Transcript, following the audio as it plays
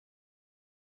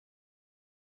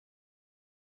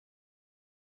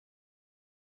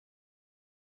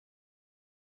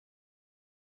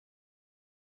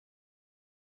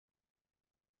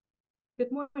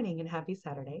Good morning and happy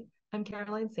Saturday. I'm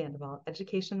Caroline Sandoval,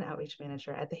 Education and Outreach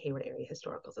Manager at the Hayward Area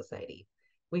Historical Society.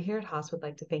 We here at Haas would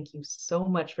like to thank you so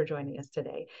much for joining us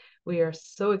today. We are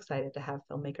so excited to have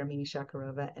filmmaker Mimi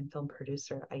Chakarova and film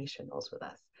producer Aisha Knowles with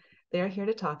us. They are here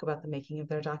to talk about the making of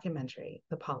their documentary,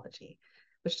 The Apology,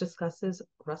 which discusses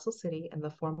Russell City and the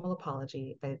formal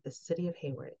apology by the city of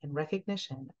Hayward in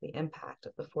recognition of the impact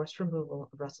of the forced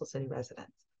removal of Russell City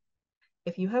residents.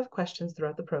 If you have questions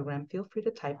throughout the program, feel free to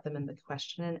type them in the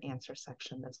question and answer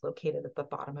section that's located at the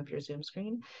bottom of your Zoom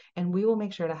screen, and we will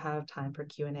make sure to have time for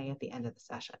Q&A at the end of the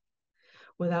session.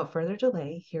 Without further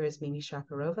delay, here is Mimi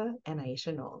Chakarova and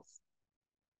Aisha Knowles.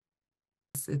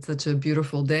 It's such a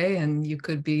beautiful day, and you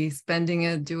could be spending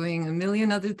it doing a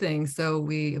million other things. So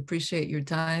we appreciate your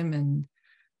time and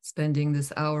spending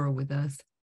this hour with us.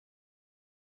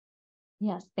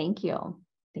 Yes, thank you.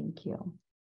 Thank you.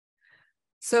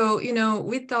 So,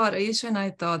 Aisha and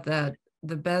I thought that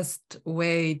the best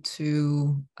way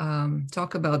to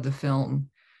talk about the film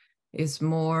is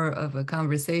more of a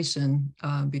conversation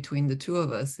between the two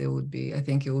of us. I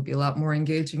think it would be a lot more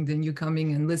engaging than you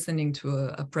coming and listening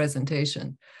to a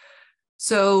presentation.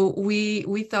 So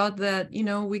we thought that,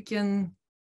 we can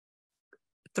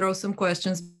throw some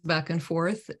questions back and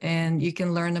forth, and you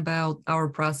can learn about our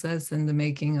process and the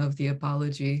making of the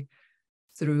apology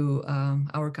through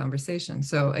our conversation.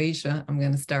 So Aisha, I'm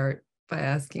going to start by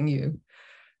asking you,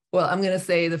 well, I'm going to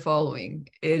say the following.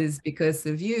 It is because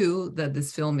of you that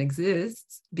this film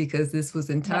exists, because this was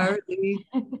entirely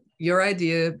your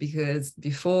idea, because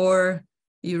before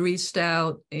you reached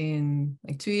out in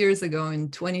 2 years ago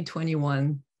in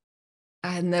 2021, I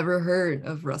had never heard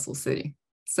of Russell City.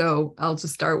 So I'll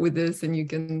just start with this and you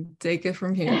can take it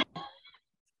from here.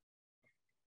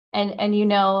 And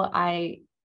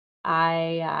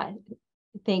I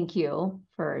thank you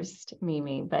first,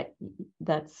 Mimi, but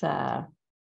that's a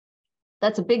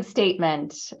big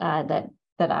statement that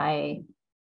I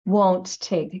won't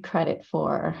take credit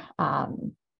for.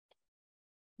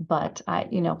 But I,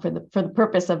 for the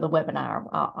purpose of the webinar,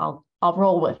 I'll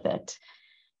roll with it.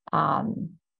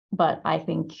 But I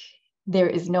think there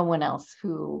is no one else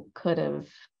who could have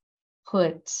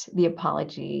put the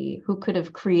apology, who could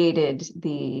have created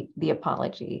the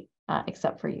apology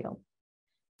except for you.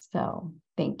 So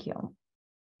thank you.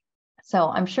 So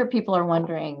I'm sure people are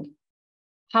wondering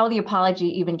how the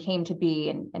apology even came to be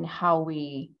and how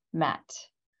we met,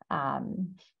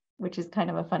 which is kind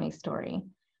of a funny story.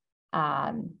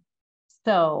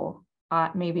 So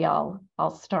maybe I'll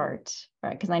start,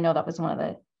 right? Because I know that was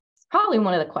probably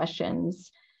one of the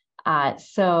questions.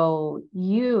 So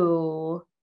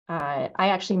I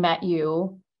actually met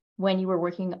you when you were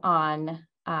working on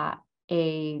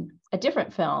a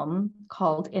different film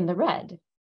called In the Red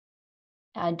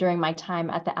during my time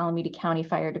at the Alameda County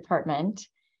Fire Department.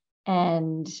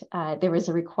 And there was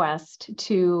a request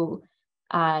to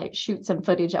shoot some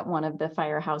footage at one of the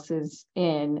firehouses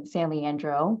in San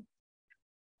Leandro.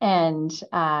 And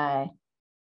I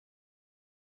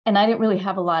didn't really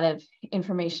have a lot of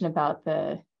information about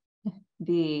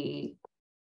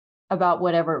about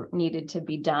whatever needed to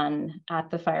be done at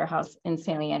the firehouse in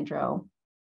San Leandro,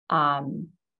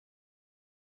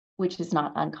 which is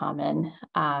not uncommon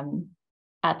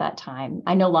at that time.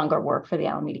 I no longer work for the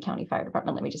Alameda County Fire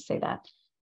Department, let me just say that.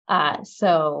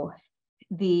 So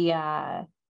I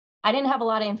didn't have a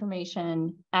lot of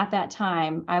information at that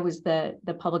time. I was the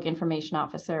public information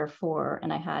officer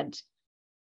and I had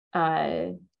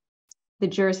I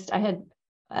had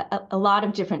a lot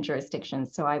of different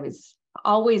jurisdictions. So I was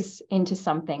always into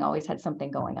something, always had something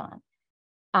going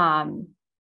on.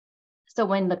 So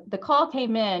when the call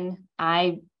came in,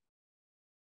 I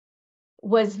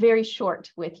was very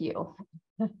short with you,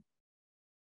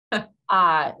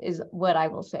 is what I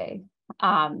will say.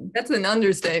 That's an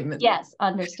understatement. Yes,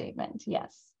 understatement,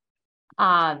 yes.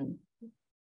 So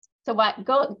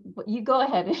you go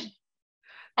ahead.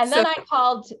 And then I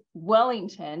called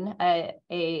Wellington,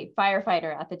 a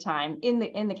firefighter at the time in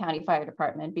the county fire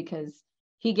department, because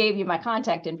he gave you my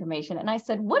contact information. And I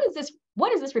said, what is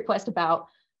this request about?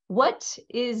 Why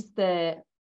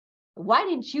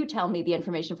didn't you tell me the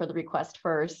information for the request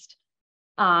first?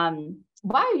 Why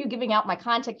are you giving out my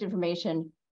contact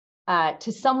information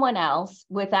to someone else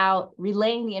without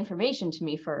relaying the information to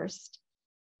me first?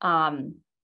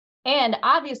 And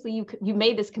obviously you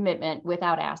made this commitment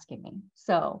without asking me.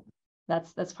 So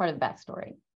that's part of the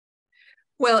backstory.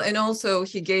 Well, and also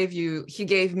he gave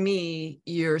me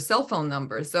your cell phone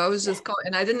number. So I was just calling,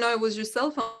 and I didn't know it was your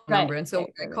cell phone number. And so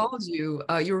when I called you,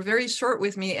 you were very short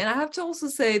with me. And I have to also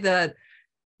say that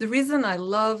the reason I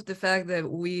love the fact that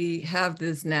we have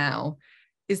this now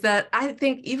is that I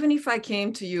think even if I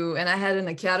came to you and I had an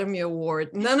Academy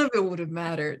Award, none of it would have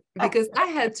mattered because I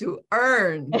had to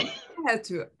earn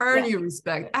Yeah. your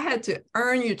respect. I had to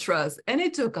earn your trust. And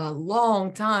it took a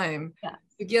long time Yeah.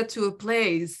 to get to a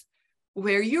place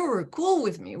where you were cool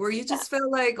with me, where you just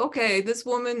felt like, okay, this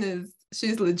woman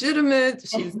she's legitimate.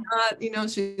 She's not,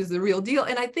 she's the real deal.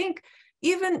 And I think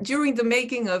even during the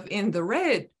making of In the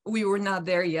Red, we were not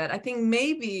there yet. I think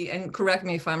maybe, and correct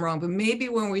me if I'm wrong, but maybe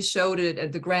when we showed it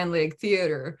at the Grand Lake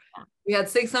Theater, we had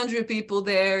 600 people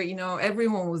there,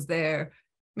 everyone was there.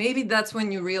 Maybe that's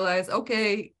when you realize,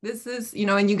 okay, this is,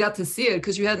 and you got to see it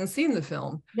because you hadn't seen the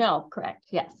film. No, correct.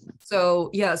 Yes.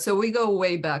 So, so we go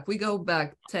way back. We go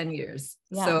back 10 years.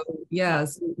 Yeah. So,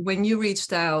 yes, when you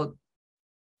reached out,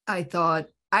 I thought,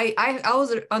 I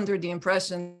was under the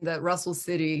impression that Russell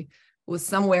City was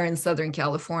somewhere in Southern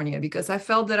California because I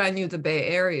felt that I knew the Bay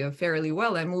Area fairly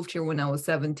well. I moved here when I was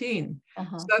 17.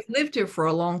 So I've lived here for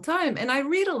a long time and I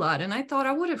read a lot and I thought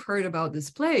I would have heard about this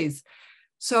place.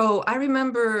 So I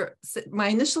remember my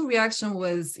initial reaction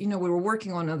was, we were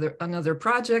working on another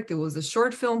project. It was a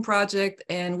short film project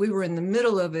and we were in the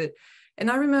middle of it. And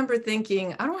I remember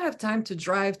thinking, I don't have time to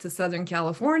drive to Southern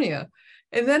California.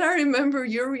 And then I remember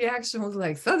your reaction was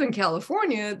like, Southern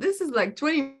California, this is like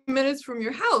 20 minutes from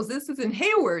your house. This is in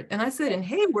Hayward. And I said, in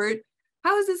Hayward,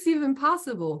 how is this even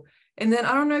possible? And then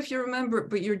I don't know if you remember,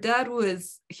 but your dad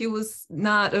was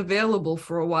not available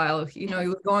for a while. He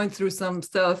was going through some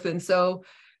stuff. And so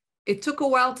it took a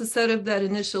while to set up that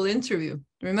initial interview.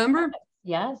 Remember?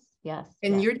 Yes, yes.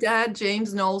 And your dad,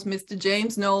 James Knowles, Mr.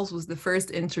 James Knowles, was the first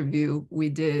interview we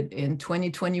did in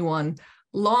 2021,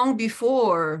 long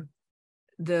before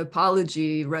the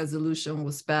apology resolution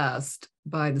was passed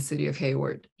by the city of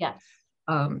Hayward. Yes.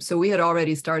 So we had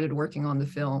already started working on the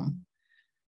film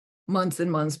months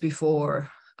and months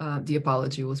before the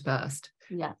apology was passed.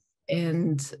 Yes.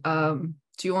 And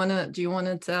do you want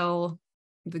to tell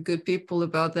the good people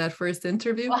about that first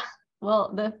interview?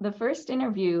 Well, the first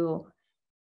interview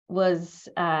was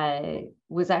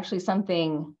actually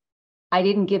something I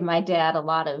didn't give my dad a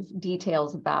lot of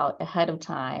details about ahead of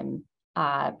time.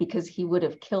 Because he would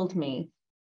have killed me.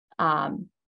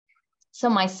 So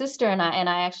my sister and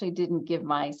I actually didn't give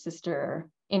my sister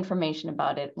information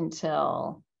about it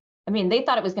until, they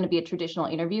thought it was going to be a traditional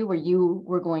interview where you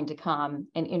were going to come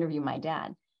and interview my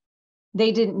dad.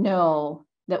 They didn't know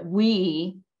that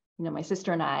my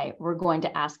sister and I were going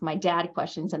to ask my dad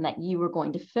questions and that you were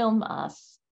going to film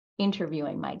us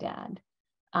interviewing my dad.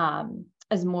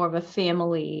 As more of a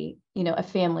family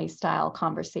style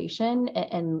conversation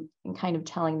and kind of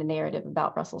telling the narrative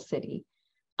about Russell City,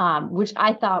 which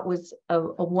I thought was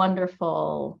a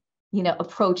wonderful,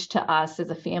 approach to us as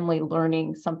a family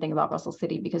learning something about Russell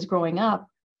City, because growing up,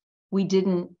 we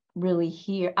didn't really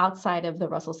hear, outside of the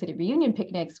Russell City reunion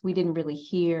picnics, we didn't really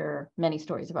hear many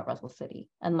stories about Russell City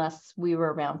unless we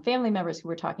were around family members who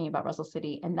were talking about Russell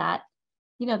City. And that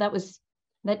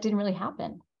didn't really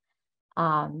happen.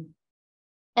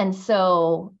 And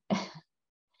so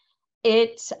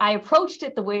I approached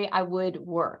it the way I would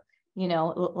work,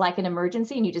 like an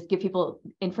emergency, and you just give people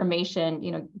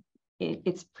information,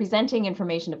 it's presenting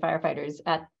information to firefighters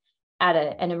at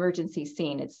an emergency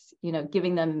scene. It's,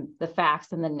 giving them the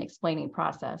facts and then explaining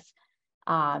process.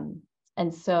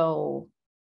 And so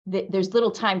there's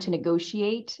little time to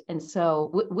negotiate. And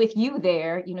so with you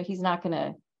there, he's not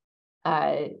going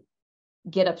to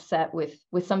get upset with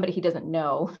somebody he doesn't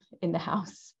know in the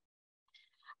house.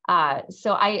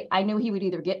 So I knew he would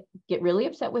either get really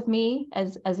upset with me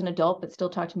as an adult, but still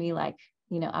talk to me like,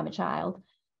 I'm a child,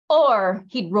 or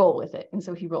he'd roll with it. And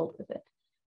so he rolled with it.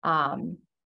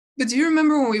 But do you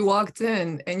remember when we walked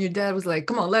in and your dad was like,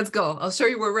 come on, let's go. I'll show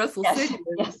you where Russell City is.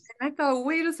 Yes. And I thought,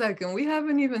 wait a second, we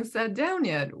haven't even sat down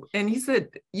yet. And he said,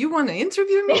 you want to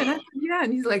interview me? And I said, yeah.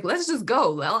 And he's like, let's just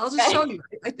go. I'll just show you.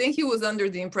 I think he was under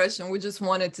the impression we just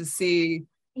wanted to see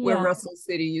where Russell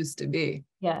City used to be.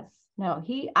 Yes. No, I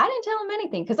didn't tell him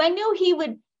anything because I knew he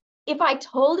would, if I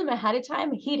told him ahead of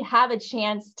time, he'd have a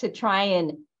chance to try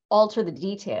and alter the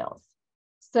details.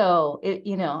 So,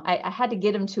 I had to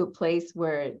get him to a place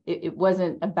where it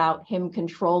wasn't about him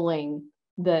controlling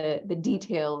the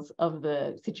details of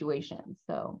the situation.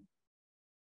 So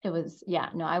it was,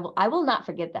 I will not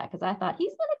forget that, because I thought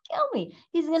he's going to kill me.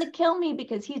 He's going to kill me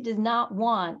because he does not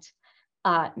want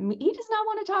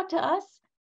to talk to us.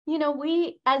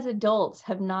 We as adults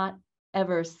have not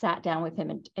ever sat down with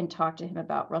him and talked to him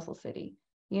about Russell City.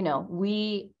 I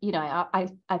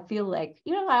feel like,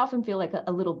 I often feel like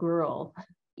a little girl,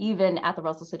 even at the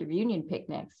Russell City reunion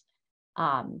picnics.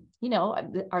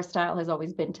 Our style has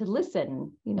always been to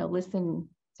listen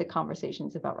to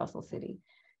conversations about Russell City.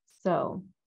 So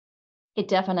it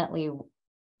definitely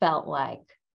felt like,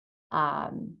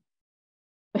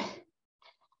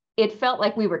 it felt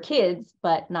like we were kids,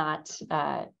 but not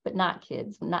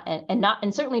kids,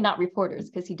 and certainly not reporters,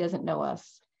 because he doesn't know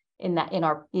us in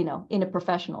our, in a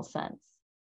professional sense.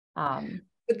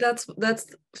 But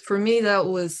that's for me, that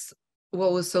was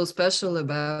what was so special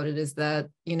about it, is that,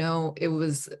 it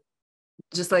was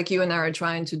just like you and I are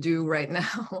trying to do right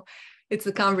now. It's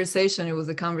a conversation. It was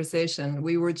a conversation.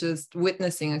 We were just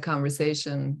witnessing a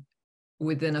conversation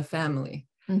within a family.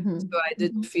 Mm-hmm. So I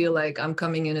didn't feel like I'm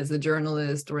coming in as a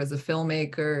journalist or as a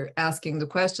filmmaker asking the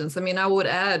questions. I mean, I would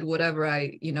add whatever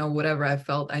I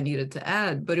felt I needed to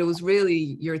add, but it was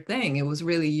really your thing. It was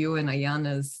really you and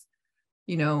Ayana's,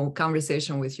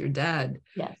 conversation with your dad.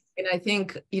 Yes. And I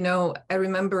think, I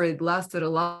remember it lasted a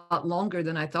lot longer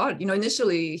than I thought.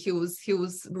 Initially he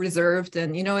was reserved,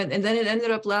 and, and then it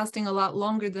ended up lasting a lot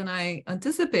longer than I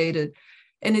anticipated.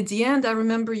 And at the end, I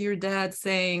remember your dad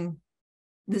saying,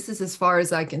 "This is as far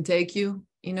as I can take you."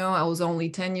 I was only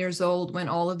 10 years old when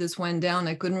all of this went down.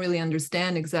 I couldn't really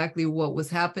understand exactly what was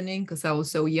happening because I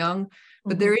was so young.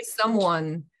 But there is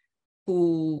someone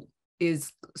who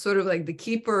is sort of like the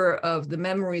keeper of the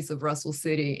memories of Russell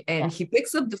City. And he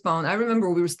picks up the phone. I remember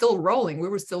we were still rolling. We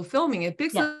were still filming. He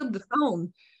picks up the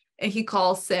phone and he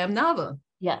calls Sam Nava.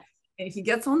 Yes. And he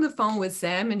gets on the phone with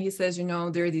Sam and he says,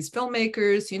 there are these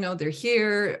filmmakers, they're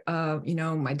here,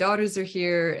 my daughters are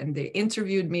here and they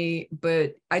interviewed me,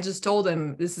 but I just told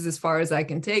them this is as far as I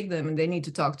can take them and they need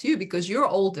to talk to you because you're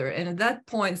older. And at that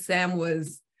point, Sam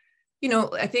was,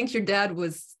 I think your dad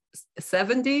was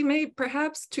 70, maybe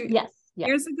perhaps 2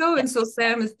 years ago. And so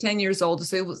Sam is 10 years old.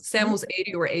 So Sam was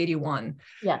 80 or 81.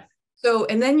 Yes. So,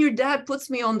 and then your dad puts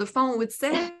me on the phone with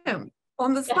Sam.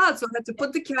 On the spot. So I had to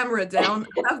put the camera down,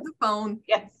 have the phone.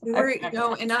 Yes.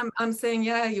 And I'm saying,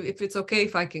 if it's okay,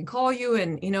 if I can call you.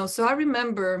 And, so I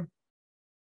remember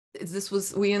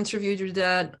we interviewed your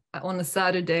dad on a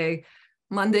Saturday,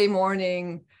 Monday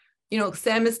morning.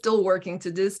 Sam is still working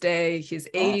to this day. He's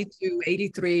 82,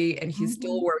 83, and he's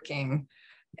still working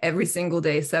every single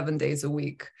day, 7 days a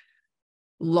week,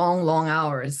 long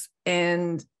hours.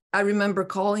 And I remember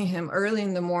calling him early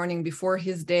in the morning before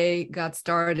his day got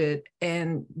started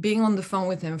and being on the phone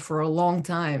with him for a long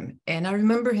time. And I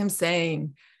remember him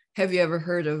saying, "Have you ever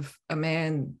heard of a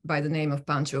man by the name of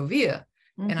Pancho Villa?"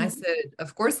 And I said,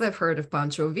 "Of course I've heard of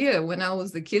Pancho Villa. When I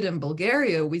was a kid in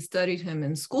Bulgaria, we studied him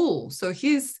in school. So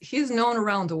he's known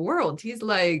around the world. He's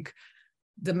like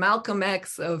the Malcolm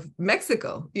X of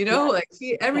Mexico,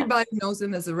 everybody knows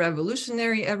him as a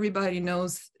revolutionary. Everybody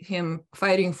knows him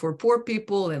fighting for poor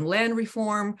people and land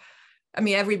reform. I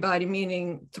mean, everybody,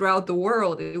 meaning throughout the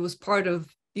world. It was part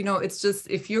of, it's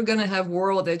just, if you're going to have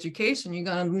world education, you're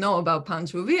going to know about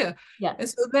Pancho Villa." Yeah. And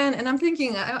so then, and I'm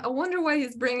thinking, I wonder why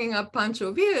he's bringing up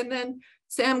Pancho Villa. And then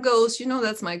Sam goes,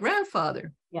 "That's my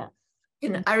grandfather." Yeah.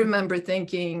 And I remember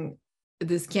thinking,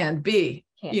 this can't be,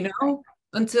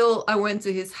 until I went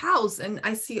to his house and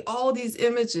I see all these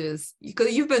images,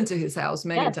 because you've been to his house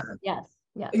many times. Yes.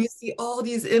 And you see all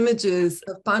these images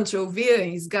of Pancho Villa.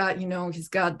 He's got, he's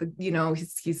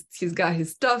got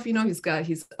his stuff,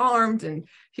 he's armed and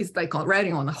he's like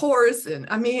riding on a horse. And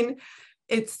I mean,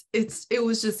 it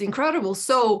was just incredible.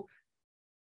 So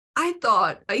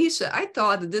Aisha, I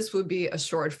thought that this would be a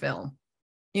short film.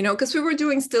 Because we were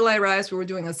doing Still I Rise, we were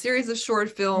doing a series of short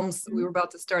films. We were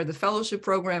about to start the fellowship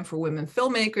program for women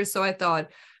filmmakers. So I thought,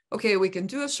 okay, we can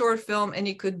do a short film and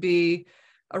it could be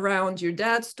around your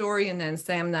dad's story and then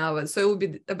Sam Nava. So it would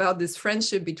be about this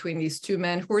friendship between these two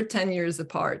men who are 10 years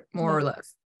apart, more or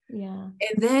less. Yeah.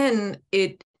 And then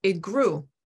it grew.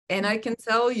 And I can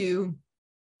tell you,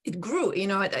 it grew.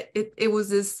 It was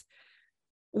this,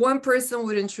 one person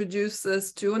would introduce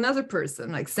us to another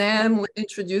person, like Sam would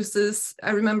introduce us.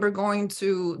 I remember going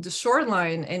to the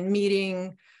Shoreline and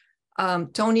meeting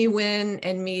Tony Wynn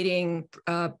and meeting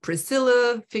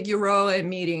Priscilla Figueroa and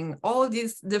meeting all of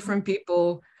these different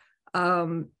people.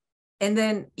 And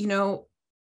then,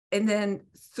 and then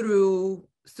through,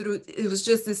 it was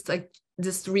just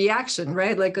this reaction,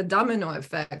 right? Like a domino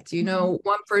effect,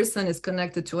 one person is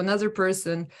connected to another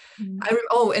person.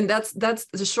 And that's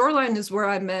the Shoreline is where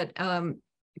I met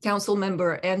council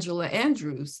member Angela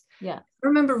Andrews. Yeah. I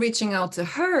remember reaching out to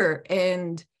her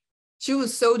and she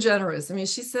was so generous. I mean,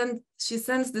 she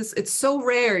sends this, it's so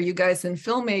rare, you guys, in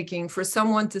filmmaking, for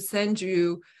someone to send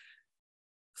you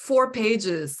 4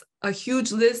 pages, a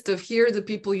huge list of here are the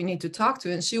people you need to talk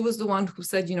to. And she was the one who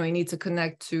said, you need to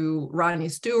connect to Ronnie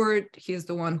Stewart. He's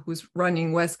the one who's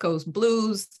running West Coast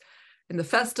Blues in the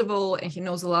festival, and he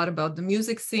knows a lot about the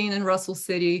music scene in Russell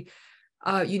City.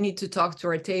 You need to talk to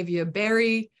Artavia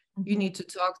Berry. You need to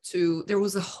talk to, there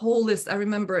was a whole list, I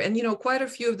remember, and, quite a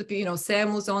few of the people,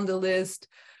 Sam was on the list,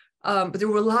 but there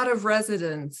were a lot of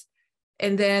residents.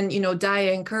 And then,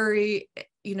 Diane Curry,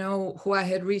 who I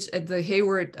had reached at the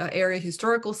Hayward Area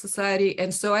Historical Society.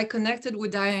 And so I connected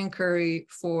with Diane Curry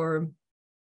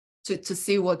to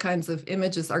see what kinds of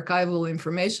images, archival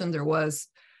information there was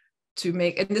to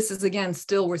make. And this is, again,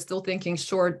 we're still thinking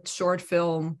short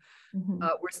film.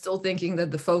 We're still thinking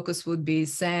that the focus would be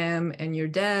Sam and your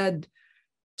dad,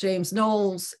 James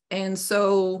Knowles. And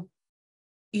so,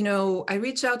 I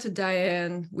reach out to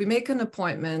Diane, we make an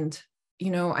appointment.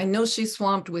 I know she's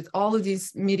swamped with all of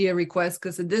these media requests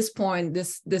because at this point,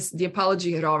 the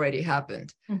apology had already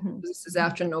happened. This is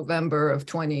after November of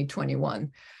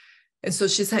 2021. And so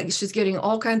she's getting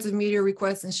all kinds of media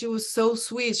requests, and she was so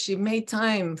sweet. She made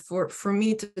time for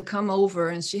me to come over,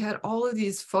 and she had all of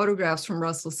these photographs from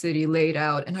Russell City laid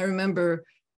out. And I remember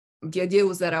the idea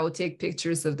was that I would take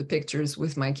pictures of the pictures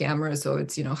with my camera, so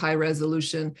it's high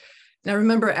resolution. And I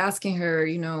remember asking her,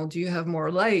 do you have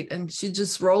more light? And she's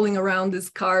just rolling around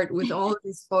this cart with all of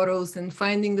these photos and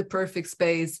finding the perfect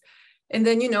space. And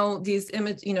then these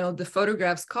the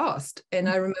photographs cost. And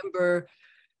I remember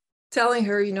telling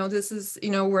her, this is,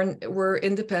 we're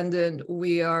independent.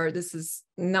 This is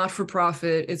not for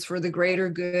profit. It's for the greater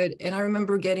good. And I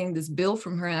remember getting this bill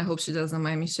from her, and I hope she doesn't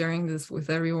mind me sharing this with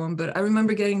everyone, but I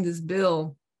remember getting this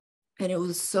bill, and it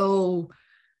was so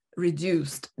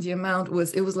reduced. The amount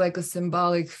was like a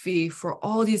symbolic fee for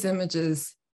all these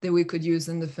images that we could use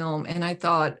in the film. And I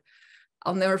thought,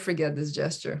 I'll never forget this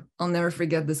gesture. I'll never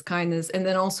forget this kindness. And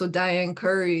then also Diane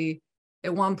Curry,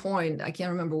 at one point, I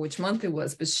can't remember which month it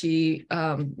was, but she,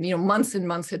 months and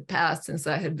months had passed since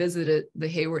I had visited the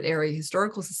Hayward Area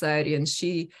Historical Society. And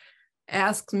she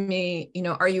asked me,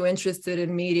 are you interested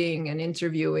in meeting and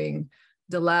interviewing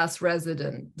the last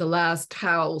resident, the last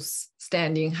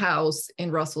standing house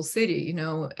in Russell City?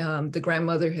 The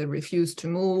grandmother had refused to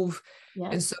move. Yes.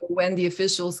 And so when the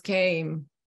officials came,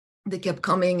 they kept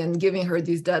coming and giving her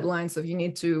these deadlines of you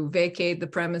need to vacate the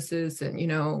premises. And,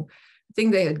 I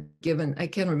think they had given, I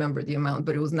can't remember the amount,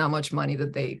 but it was not much money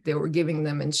that they were giving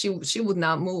them, and she would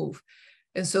not move.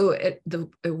 And so at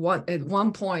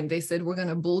one point they said, we're going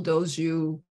to bulldoze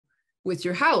you with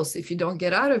your house if you don't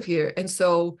get out of here. And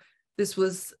so this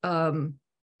was the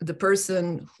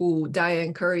person who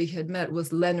Diane Curry had met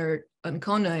was Leonard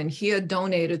Ancona, and he had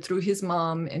donated through his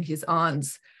mom and his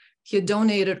aunts. He had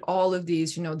donated all of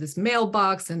these, this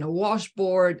mailbox and a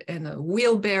washboard and a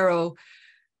wheelbarrow.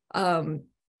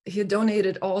 He had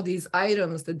donated all these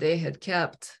items that they had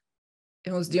kept.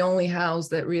 It was the only house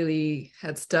that really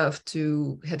had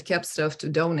kept stuff to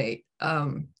donate.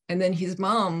 And then his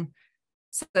mom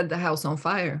set the house on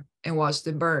fire and watched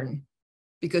it burn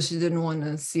because she didn't want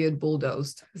to see it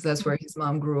bulldozed, because that's where his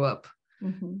mom grew up.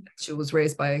 She was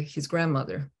raised by his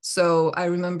grandmother. So I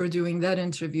remember doing that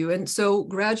interview. And so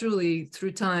gradually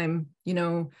through time,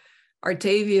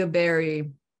 Artavia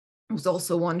Berry was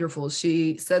also wonderful.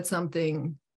 She said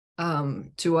something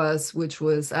to us, which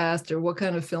was, I asked her, what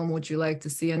kind of film would you like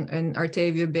to see? And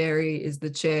Artavia Berry is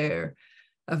the chair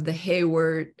of the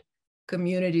Hayward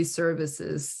Community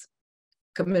Services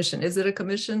Commission. Is it a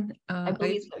commission? I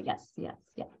believe so. Yes.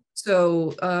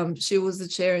 So she was the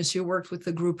chair, and she worked with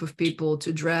a group of people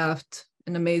to draft,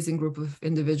 an amazing group of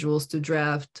individuals to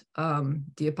draft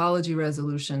the apology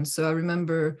resolution. So I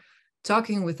remember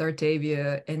talking with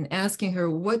Artavia and asking her,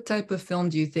 what type of film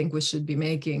do you think we should be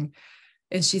making?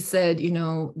 And she said,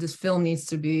 this film needs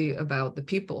to be about the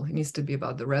people. It needs to be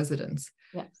about the residents.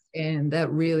 Yes. And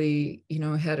that really,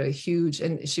 had a huge,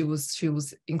 and she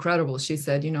was incredible. She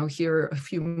said, here are a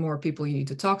few more people you need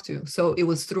to talk to. So it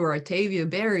was through Artavia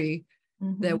Berry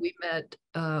that we met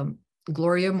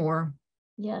Gloria Moore.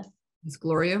 Yes. It's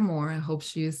Gloria Moore. I hope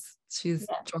she's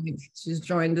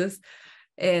joined us,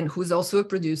 and who's also a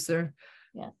producer.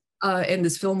 Yeah. And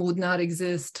this film would not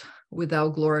exist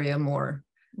without Gloria Moore.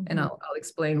 And I'll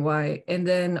explain why. And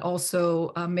then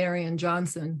also Marian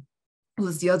Johnson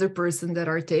was the other person that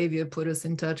Artavia put us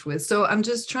in touch with. So I'm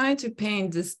just trying to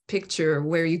paint this picture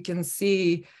where you can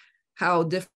see how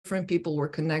different people were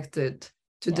connected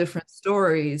to different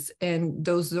stories, and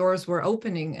those doors were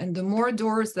opening. And the more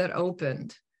doors that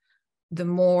opened, the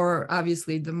more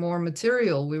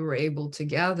material we were able to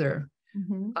gather.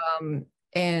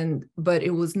 But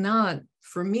it was not,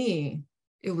 for me,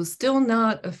 it was still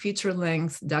not a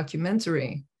feature-length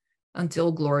documentary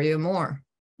until Gloria Moore.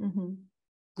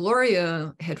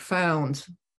 Gloria had found,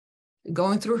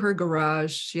 going through her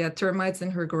garage, she had termites in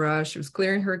her garage, she was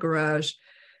clearing her garage,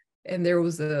 and there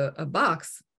was a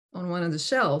box on one of the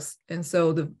shelves. And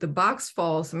so the box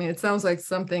falls. I mean, it sounds like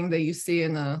something that you see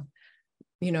in a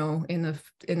you know, in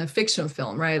a fiction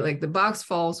film, right? Like the box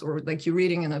falls, or like you're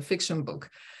reading in a fiction book.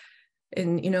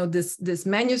 And, you know, this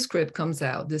manuscript comes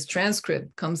out, this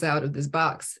transcript comes out of this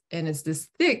box, and it's this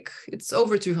thick, it's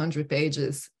over 200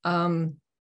 pages. And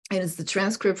it's the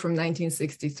transcript from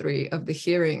 1963 of the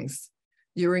hearings,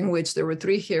 during which there were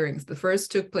 3 hearings. The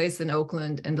first took place in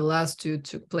Oakland, and the last 2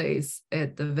 took place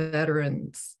at the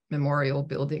Veterans Memorial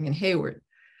Building in Hayward.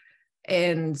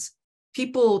 And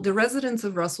people, the residents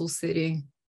of Russell City,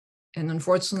 and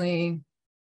unfortunately,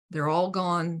 they're all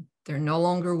gone. They're no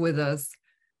longer with us,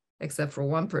 except for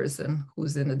one person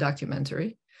who's in the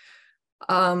documentary.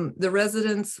 The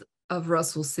residents of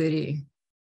Russell City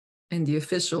and the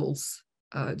officials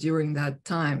during that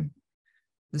time,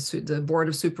 the Board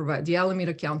of Supervisors, the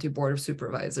Alameda County Board of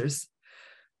Supervisors,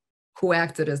 who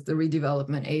acted as the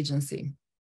redevelopment agency.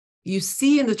 You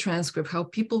see in the transcript how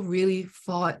people really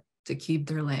fought to keep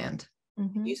their land.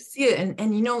 Mm-hmm. You see it,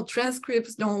 and you know,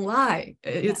 transcripts don't lie.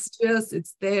 It's just,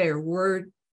 it's there,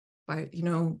 word by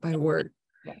word.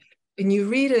 Yeah. And you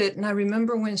read it, and I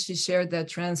remember when she shared that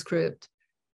transcript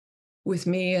with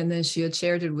me, and then she had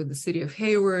shared it with the city of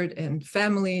Hayward and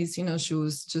families. You know, she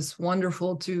was just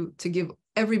wonderful to give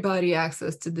everybody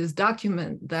access to this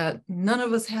document that none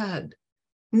of us had.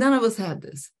 None of us had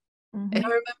this. Mm-hmm. And I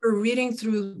remember reading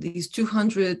through these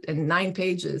 209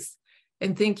 pages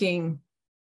and thinking,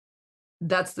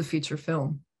 that's the feature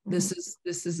film. Mm-hmm.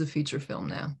 This is a feature film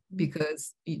now,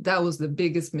 because that was the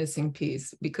biggest missing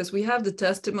piece. Because we have the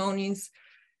testimonies,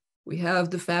 we have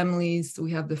the families,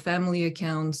 we have the family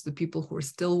accounts, the people who are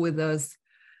still with us,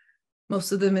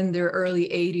 most of them in their early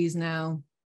 80s now,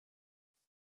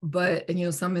 but, and you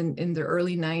know, some in their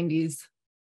early 90s.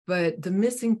 But the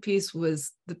missing piece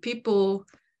was the people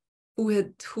who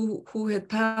had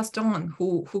passed on,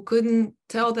 who couldn't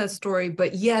tell that story,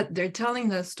 but yet they're telling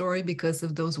that story because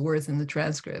of those words in the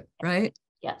transcript, right?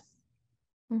 Yes.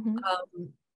 Mm-hmm.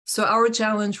 So our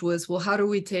challenge was, well, how do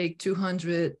we take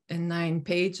 209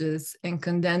 pages and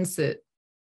condense it?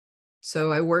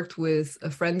 So I worked with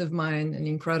a friend of mine, an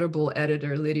incredible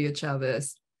editor, Lydia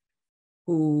Chavez,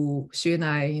 who she and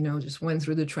I, you know, just went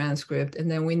through the transcript, and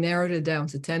then we narrowed it down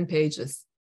to 10 pages.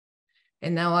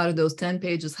 And now out of those 10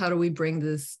 pages, how do we bring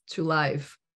this to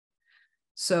life?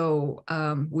 So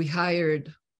we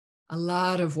hired a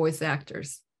lot of voice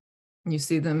actors. And you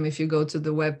see them, if you go to the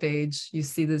webpage, you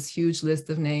see this huge list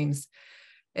of names.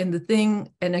 And the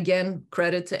thing, and again,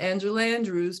 credit to Angela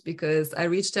Andrews, because I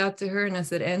reached out to her and I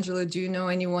said, Angela, do you know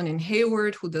anyone in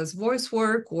Hayward who does voice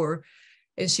work?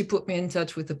 And she put me in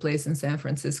touch with a place in San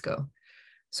Francisco.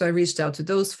 So I reached out to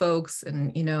those folks,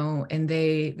 and, you know, and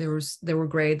they were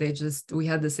great. We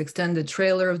had this extended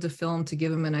trailer of the film to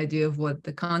give them an idea of what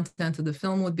the content of the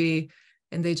film would be.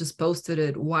 And they just posted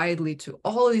it widely to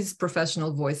all of these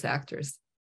professional voice actors.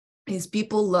 These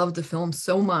people loved the film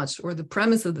so much, or the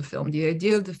premise of the film, the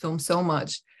idea of the film so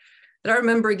much, that I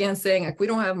remember again saying, like, we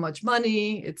don't have much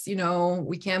money. It's, you know,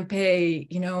 we can't pay,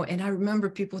 you know, and I remember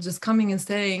people just coming and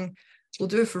saying, we'll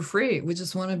do it for free. We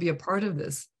just want to be a part of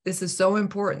this. This is so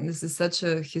important. This is such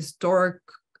a historic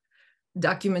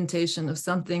documentation of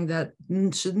something that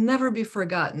should never be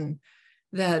forgotten,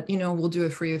 that, you know, we'll do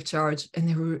it free of charge. And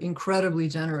they were incredibly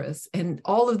generous. And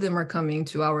all of them are coming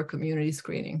to our community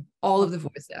screening, all of the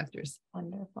voice actors.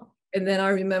 Wonderful. And then I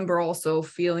remember also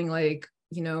feeling like,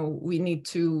 you know, we need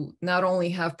to not only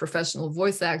have professional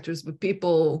voice actors, but the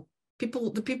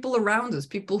people around us,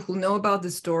 people who know about the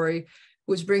story,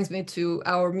 which brings me to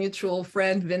our mutual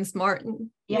friend, Vince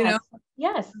Martin. Yes. You know?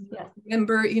 Yes.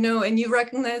 Remember, you know, and you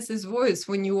recognize his voice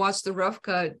when you watch the rough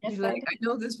cut. Yes, You're like, I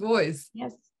know this voice.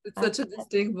 Yes. It's such a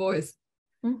distinct voice.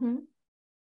 Mm-hmm.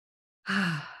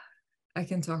 I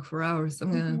can talk for hours.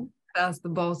 I'm going to pass the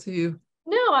ball to you.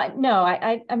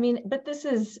 I mean, but this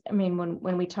is, I mean,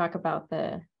 when we talk about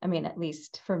at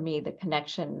least for me, the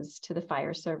connections to the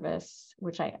fire service,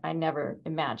 which I never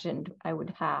imagined I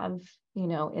would have, you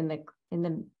know, in the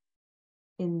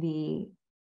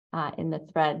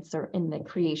threads or in the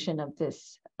creation of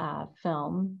this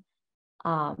film.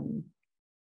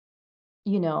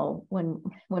 You know, when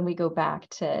we go back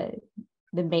to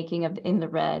the making of In the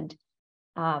Red,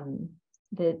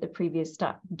 the previous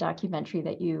documentary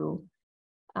that you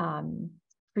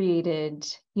created,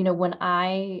 you know, when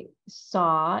I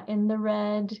saw In the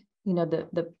Red, you know,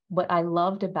 the what I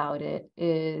loved about it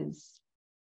is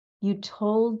you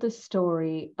told the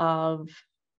story of,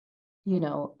 you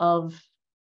know, of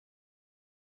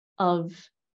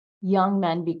young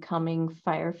men becoming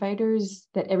firefighters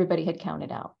that everybody had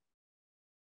counted out,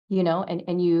 you know,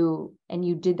 and you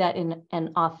did that in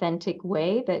an authentic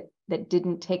way that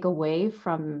didn't take away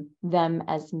from them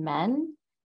as men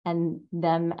and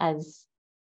them as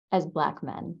as Black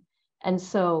men. And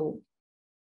so,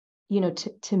 you know,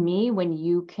 to me, when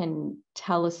you can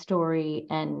tell a story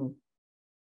and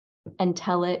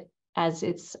tell it as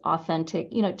it's authentic,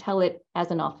 you know, tell it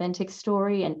as an authentic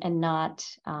story and not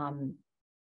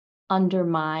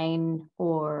undermine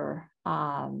or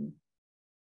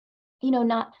you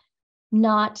know,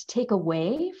 not take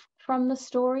away from the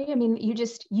story. I mean, you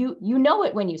know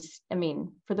it when you, I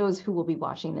mean, for those who will be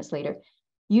watching this later,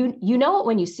 you know it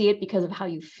when you see it because of how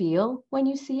you feel when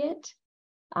you see it.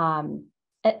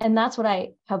 And that's what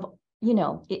I have, you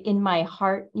know, in my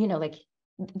heart, you know, like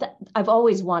I've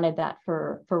always wanted that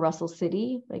for Russell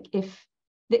City. Like if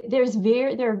there's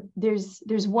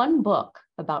one book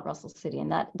about Russell City,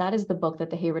 and that is the book that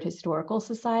the Hayward Historical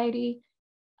Society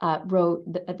wrote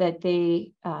that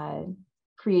they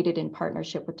created in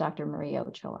partnership with Dr. Maria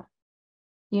Ochoa.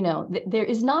 You know, there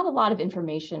is not a lot of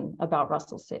information about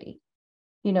Russell City.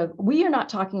 You know, we are not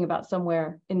talking about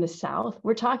somewhere in the South.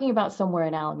 We're talking about somewhere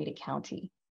in Alameda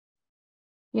County.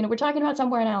 You know, we're talking about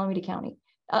somewhere in Alameda County.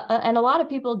 And a lot of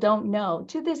people don't know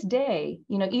to this day,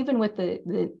 you know, even with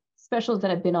the specials that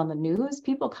have been on the news,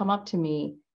 people come up to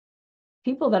me,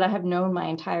 people that I have known my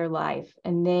entire life,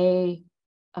 and they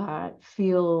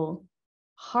feel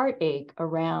heartache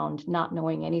around not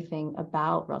knowing anything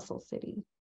about Russell City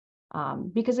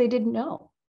because they didn't know.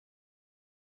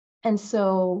 And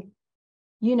so,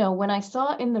 you know, when I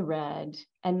saw In the Red,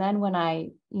 and then when I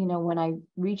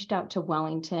reached out to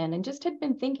Wellington and just had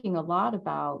been thinking a lot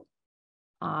about,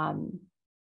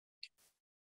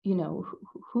 you know,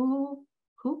 who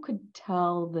could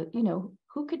tell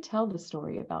the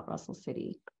story about Russell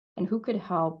City, and who could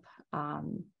help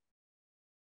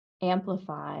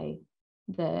amplify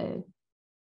the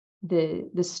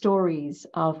stories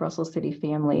of Russell City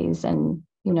families, and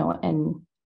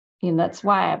that's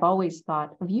why I've always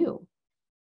thought of you.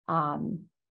 And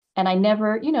I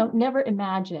never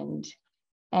imagined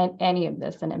any of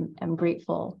this, and I'm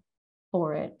grateful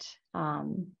for it.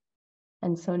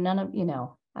 And so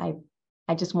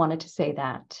I just wanted to say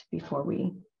that before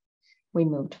we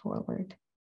moved forward.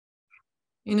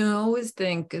 You know, I always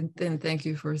think, and thank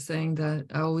you for saying that,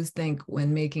 I always think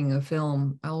when making a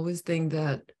film, I always think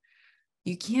that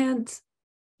you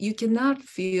cannot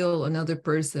feel another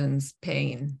person's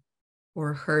pain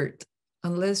or hurt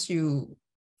unless you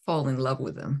fall in love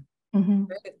with them. Mm-hmm.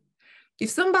 Right?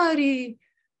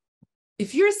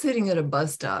 If you're sitting at a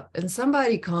bus stop and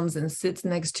somebody comes and sits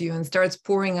next to you and starts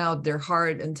pouring out their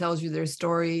heart and tells you their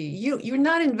story, you're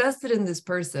not invested in this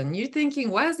person. You're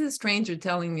thinking, why is this stranger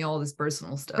telling me all this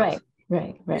personal stuff?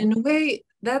 Right. In a way,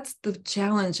 that's the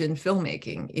challenge in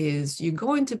filmmaking, is you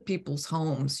go into people's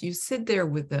homes, you sit there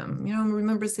with them. You know, I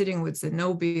remember sitting with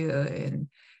Zenobia and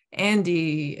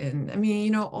Andy, and I mean,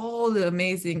 you know, all the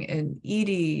amazing, and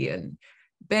Edie and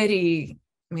Betty,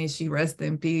 may she rest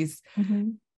in peace.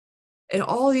 Mm-hmm. And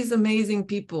all these amazing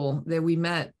people that we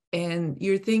met, and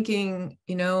you're thinking,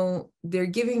 you know, they're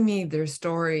giving me their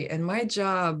story. And my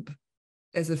job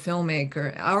as a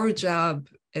filmmaker, our job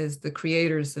as the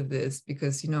creators of this,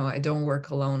 because, you know, I don't work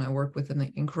alone. I work with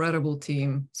an incredible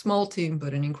team, small team,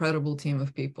 but an incredible team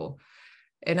of people.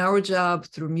 And our job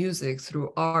through music,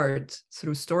 through art,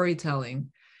 through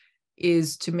storytelling,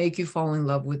 is to make you fall in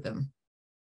love with them.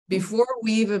 Before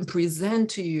we even present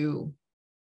to you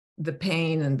the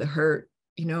pain and the hurt,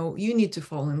 you know, you need to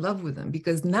fall in love with them,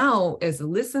 because now as a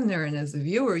listener and as a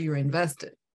viewer, you're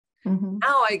invested. Mm-hmm.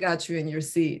 Now I got you in your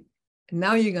seat, and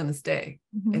now you're going to stay.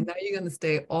 Mm-hmm. And now you're going to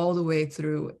stay all the way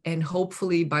through. And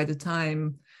hopefully by the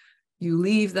time you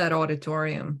leave that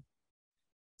auditorium,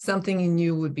 something in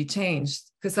you would be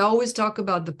changed. Because I always talk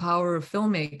about the power of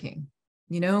filmmaking.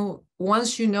 You know,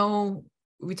 once you know,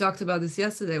 we talked about this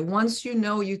yesterday, once you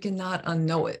know, you cannot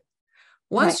unknow it.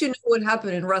 Once Right. you know what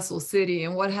happened in Russell City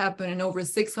and what happened in over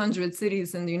 600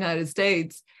 cities in the United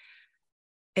States,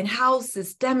 and how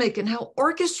systemic and how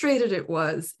orchestrated it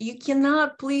was, you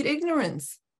cannot plead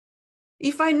ignorance.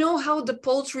 If I know how the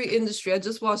poultry industry, I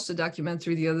just watched a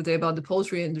documentary the other day about the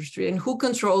poultry industry and who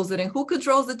controls it and who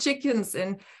controls the chickens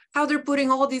and how they're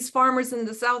putting all these farmers in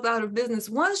the South out of business.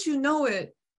 Once you know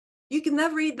it, you can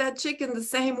never eat that chicken the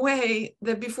same way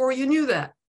that before you knew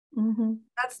that. Mm-hmm.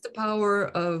 That's the power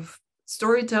of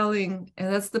storytelling,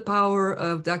 and that's the power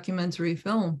of documentary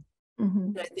film.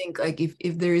 Mm-hmm. I think, like,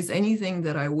 if there is anything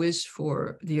that I wish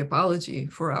for the apology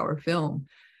for our film,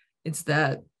 it's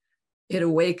that it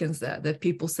awakens that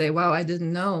people say, wow, I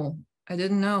didn't know,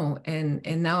 and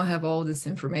now I have all this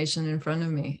information in front of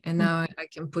me, and now I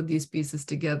can put these pieces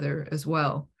together as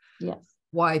well. Yes.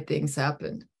 Why things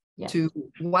happened, Yes. to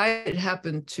why it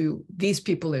happened to these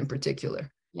people in particular.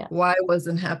 Yes. Why it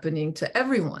wasn't happening to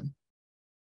everyone.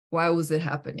 Why was it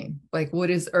happening? Like,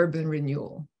 what is urban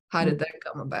renewal? How did that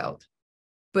come about?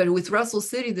 But with Russell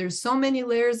City, there's so many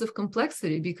layers of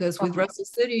complexity, because with Russell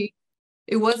City,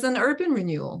 it was an urban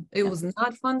renewal. It was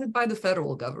not funded by the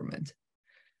federal government.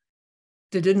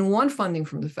 They didn't want funding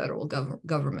from the federal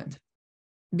government.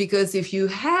 Because if you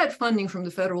had funding from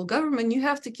the federal government, you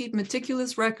have to keep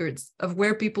meticulous records of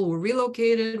where people were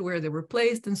relocated, where they were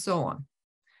placed, and so on.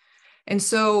 And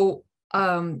so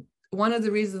one of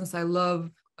the reasons I love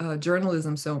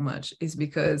journalism so much is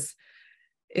because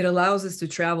it allows us to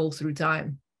travel through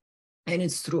time. And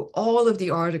it's through all of the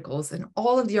articles and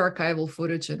all of the archival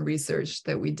footage and research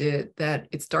that we did that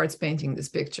it starts painting this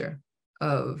picture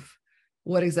of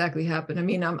what exactly happened. I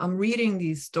mean, I'm reading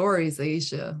these stories,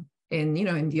 Aisha, in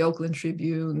the Oakland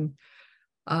Tribune.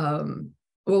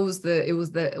 Was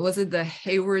it the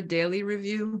Hayward Daily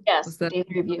Review? Yes, the Daily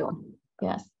Review.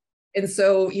 Yes. And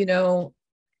so,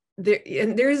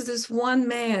 there's this one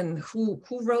man who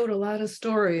wrote a lot of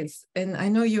stories, and I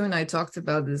know you and I talked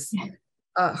about this.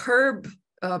 Herb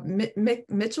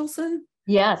Mitchelson.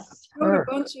 Yes, wrote a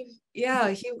bunch of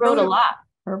he wrote a lot.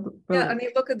 Yeah, I mean,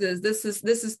 look at this. This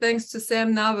is thanks to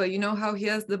Sam Nava. You know how he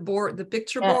has the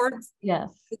picture boards. Yes,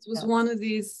 it was one of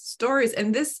these stories,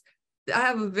 and I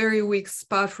have a very weak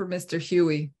spot for Mr.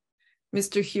 Huey.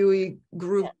 Mr. Huey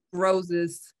grew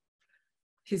roses.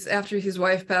 After his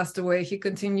wife passed away, he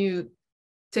continued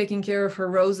taking care of her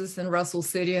roses in Russell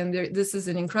City, and this is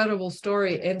an incredible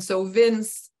story. And so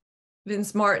Vince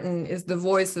Martin is the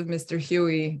voice of Mr.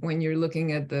 Huey when you're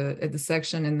looking at the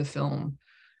section in the film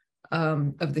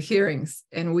of the hearings,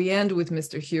 and we end with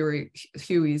Mr.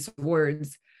 Huey's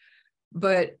words.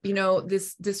 But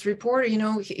this reporter,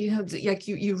 like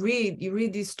you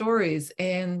read these stories,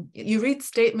 and you read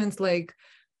statements like,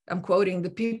 I'm quoting, "The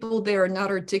people there are not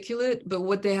articulate, but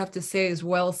what they have to say is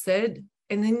well said."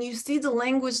 And then you see the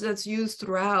language that's used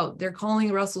throughout. They're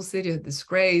calling Russell City a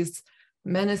disgrace,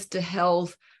 menace to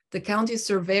health. The county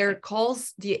surveyor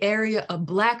calls the area a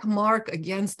black mark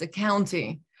against the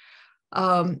county.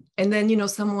 And then,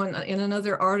 someone in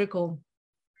another article,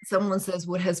 someone says,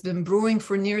 what has been brewing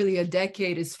for nearly a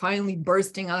decade is finally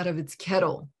bursting out of its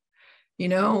kettle.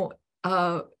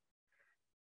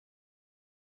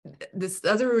 This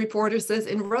other reporter says,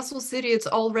 in Russell City, it's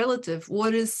all relative.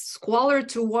 What is squalor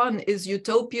to one is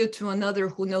utopia to another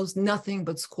who knows nothing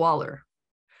but squalor.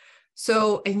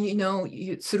 So, and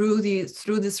through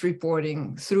this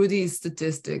reporting, through these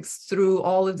statistics, through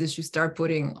all of this, you start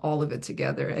putting all of it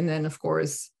together. And then, of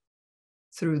course,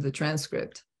 through the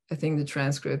transcript. I think the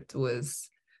transcript was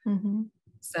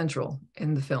central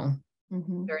in the film,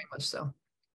 very much so.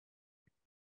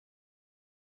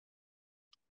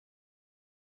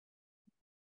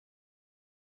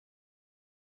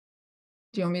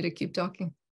 Do you want me to keep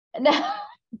talking? No.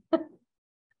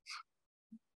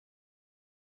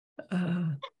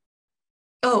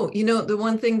 The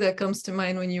one thing that comes to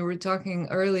mind when you were talking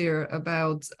earlier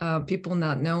about people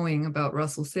not knowing about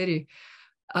Russell City,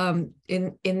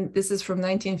 this is from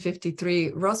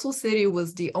 1953. Russell City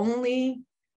was the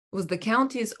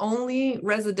county's only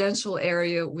residential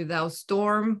area without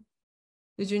storm.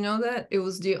 Did you know that? It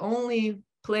was the only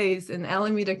place in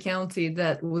Alameda County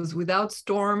that was without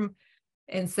storm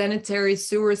and sanitary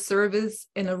sewer service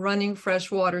and a running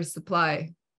freshwater supply.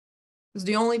 It was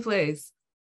the only place.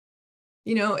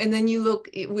 And then you look,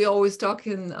 we always talk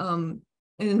in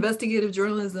investigative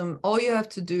journalism, all you have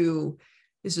to do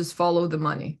is just follow the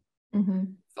money.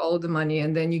 Follow the money,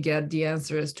 and then you get the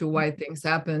answer as to why things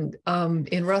happened.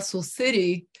 In Russell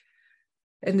City,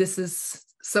 and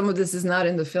some of this is not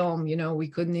in the film, we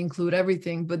couldn't include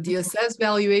everything, but the assessed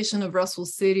valuation of Russell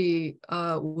City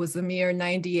was a mere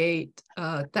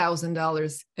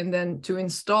 $98,000. And then to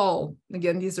install,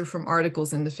 again, these are from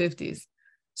articles in the 50s.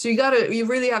 So you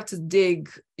really have to dig.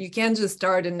 You can't just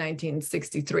start in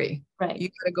 1963. Right. You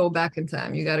got to go back in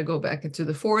time. You got to go back into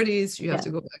the 40s. You have to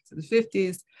go back to the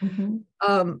 50s.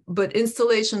 But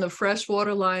installation of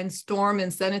freshwater lines, storm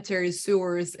and sanitary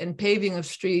sewers, and paving of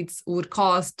streets would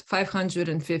cost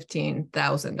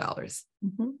 $515,000.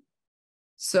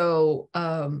 So,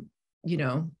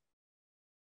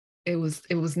 it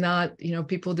was not,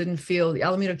 people didn't feel, the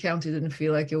Alameda County didn't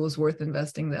feel like it was worth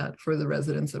investing that for the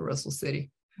residents of Russell City.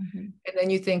 And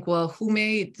then you think, well, who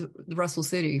made Russell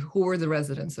City? Who were the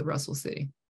residents of Russell City?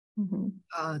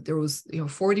 There was,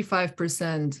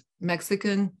 45%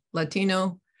 Mexican,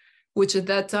 Latino, which at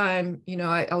that time,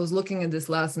 I was looking at this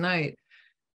last night,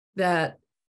 that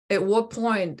at what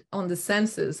point on the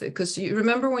census, because you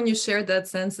remember when you shared that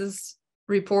census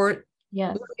report?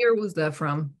 Yes. What year was that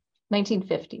from?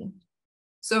 1950.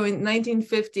 So in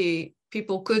 1950,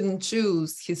 people couldn't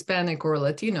choose Hispanic or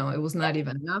Latino. It was not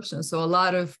even an option. So a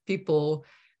lot of people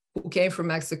who came from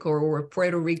Mexico or were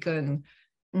Puerto Rican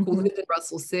who lived in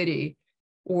Russell City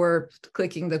were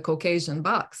clicking the Caucasian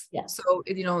box. Yeah. So,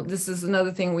 this is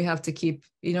another thing we have to keep,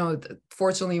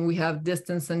 fortunately we have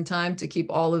distance and time to keep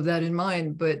all of that in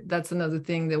mind, but that's another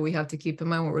thing that we have to keep in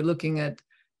mind when we're looking at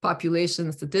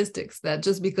population statistics, that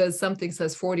just because something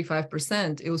says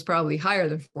 45%, it was probably higher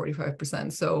than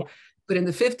 45%. So, but in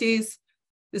the 50s,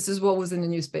 this is what was in the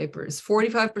newspapers.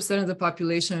 45% of the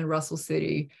population in Russell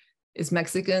City is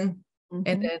Mexican,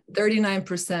 and then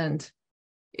 39%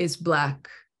 is Black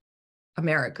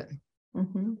American,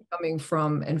 coming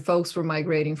from, and folks were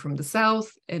migrating from the South,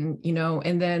 and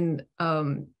and then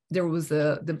there was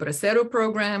the Bracero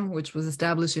program, which was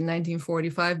established in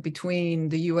 1945 between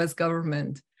the U.S.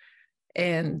 government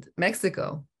and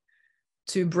Mexico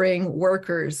to bring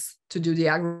workers to do the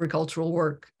agricultural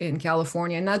work in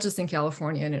California, and not just in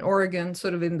California, and in Oregon,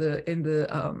 sort of in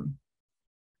the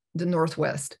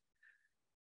Northwest,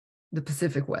 the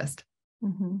Pacific West.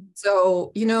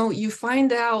 So, you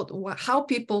find out how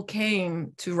people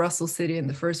came to Russell City in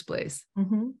the first place.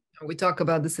 We talk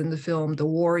about this in the film, the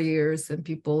warriors and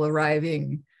people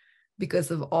arriving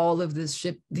because of all of this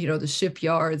the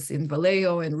shipyards in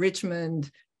Vallejo, in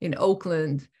Richmond, in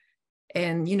Oakland.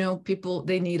 And, people,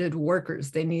 they needed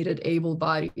workers. They needed able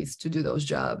bodies to do those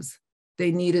jobs.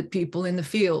 They needed people in the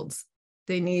fields.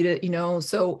 They needed,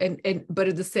 but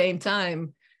at the same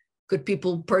time, could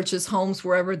people purchase homes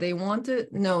wherever they wanted?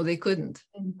 No, they couldn't.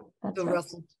 So right.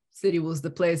 Russell City was the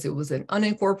place. It was an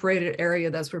unincorporated area.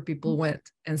 That's where people went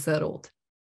and settled.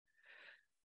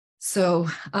 So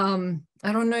I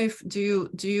don't know if, do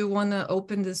you want to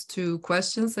open this to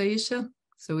questions, Aisha?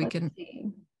 So we can see.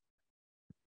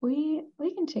 We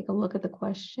can take a look at the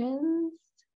questions.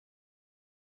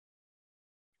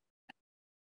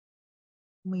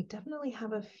 We definitely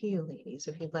have a few, ladies.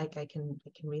 If you'd like, I can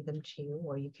read them to you,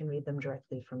 or you can read them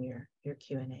directly from your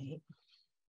Q&A.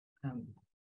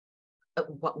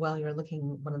 While you're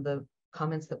looking, one of the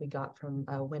comments that we got from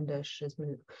Wenda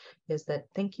Shizmu is that,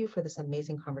 thank you for this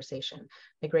amazing conversation.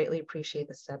 I greatly appreciate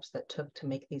the steps that took to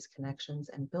make these connections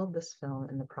and build this film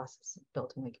in the process of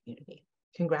building the community.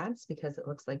 Congrats, because it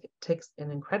looks like it takes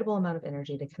an incredible amount of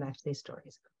energy to connect these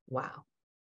stories. Wow.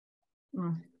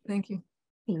 Thank you.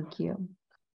 Thank you.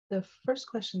 The first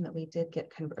question that we did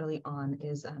get kind of early on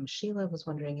is Sheila was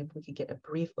wondering if we could get a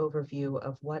brief overview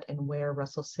of what and where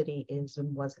Russell City is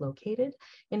and was located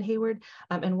in Hayward,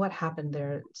 and what happened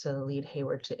there to lead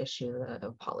Hayward to issue the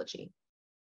apology.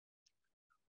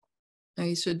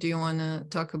 Aisha, do you want to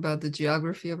talk about the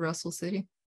geography of Russell City?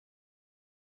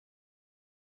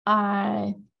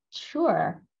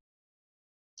 Sure.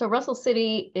 So Russell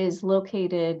City is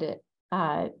located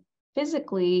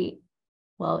physically,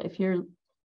 well, if you're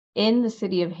in the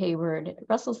city of Hayward,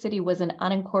 Russell City was an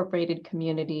unincorporated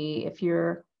community. If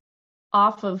you're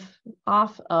off of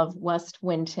West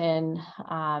Winton,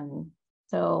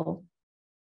 so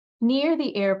near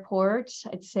the airport,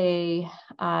 I'd say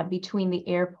between the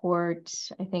airport,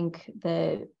 I think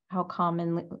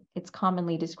it's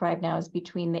commonly described now as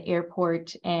between the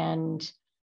airport and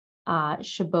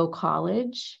Chabot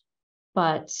College.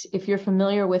 But if you're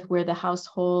familiar with where the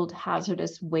household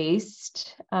hazardous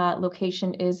waste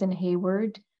location is in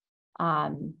Hayward,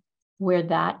 where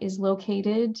that is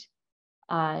located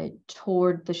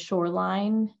toward the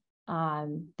shoreline,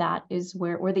 that is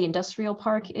where the industrial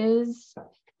park is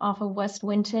off of West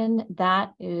Winton.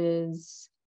 That is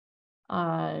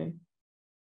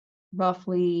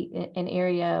roughly an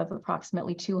area of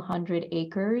approximately 200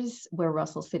 acres where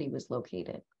Russell City was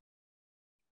located.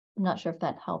 I'm not sure if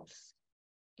that helps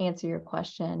answer your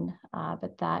question,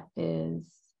 but that is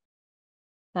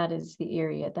the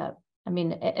area that,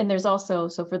 and there's also,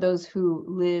 so for those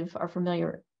who are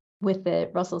familiar with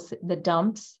the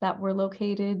dumps that were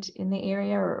located in the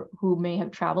area, or who may have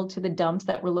traveled to the dumps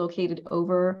that were located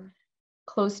over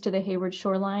close to the Hayward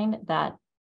shoreline, that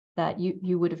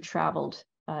you would have traveled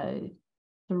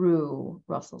through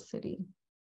Russell City.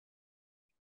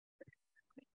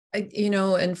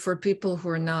 And for people who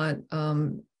are not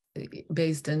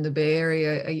based in the Bay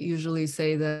Area, I usually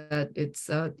say that it's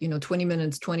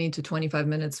 20 to 25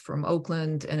 minutes from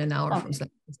Oakland and an hour from San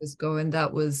Francisco. And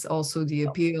that was also the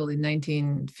appeal in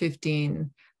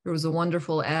 1915. There was a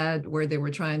wonderful ad where they were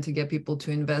trying to get people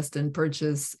to invest and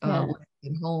purchase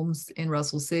homes in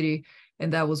Russell City.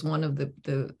 And that was one of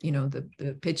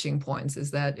the pitching points,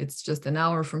 is that it's just an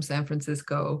hour from San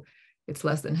Francisco. It's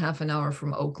less than half an hour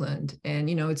from Oakland, and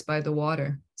it's by the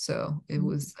water. So it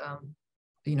was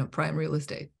prime real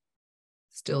estate.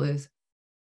 Still is.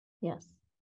 Yes.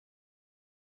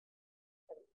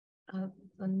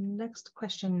 The next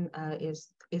question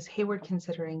is Hayward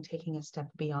considering taking a step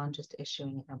beyond just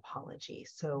issuing an apology?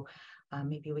 So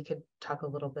maybe we could talk a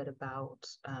little bit about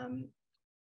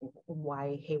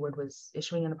why Hayward was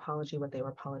issuing an apology, what they were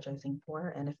apologizing for,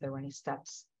 and if there were any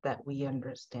steps that we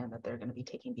understand that they're going to be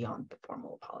taking beyond the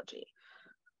formal apology.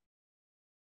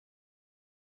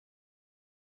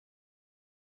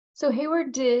 So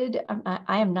Hayward did,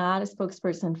 I am not a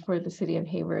spokesperson for the city of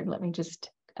Hayward. Let me just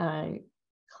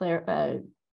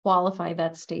qualify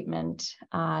that statement.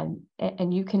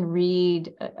 And you can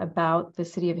read about the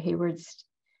city of Hayward's,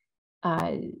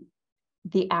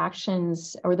 the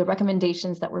actions or the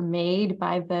recommendations that were made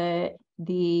by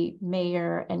the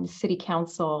mayor and city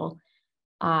council,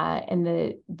 and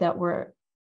there were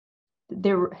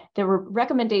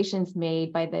recommendations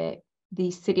made by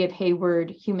the City of Hayward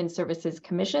Human Services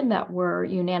Commission that were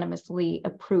unanimously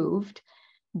approved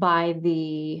by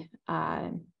the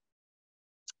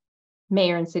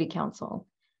mayor and city council.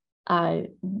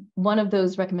 One of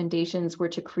those recommendations were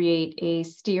to create a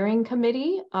steering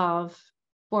committee of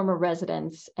former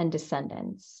residents and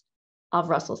descendants of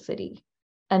Russell City.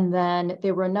 And then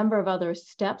there were a number of other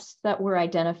steps that were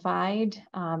identified.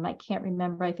 I can't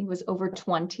remember, I think it was over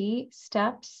 20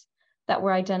 steps that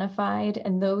were identified,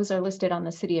 and those are listed on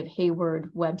the City of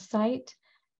Hayward website.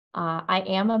 I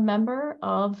am a member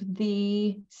of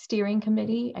the steering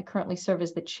committee. I currently serve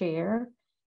as the chair.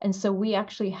 And so we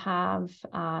actually have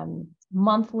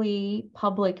monthly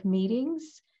public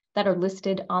meetings that are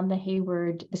listed on the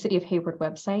City of Hayward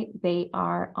website. They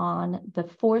are on the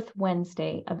fourth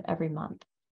Wednesday of every month.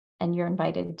 And you're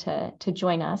invited to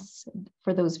join us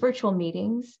for those virtual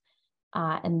meetings.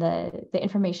 And the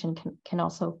information can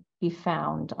also be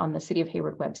found on the City of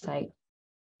Hayward website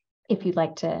if you'd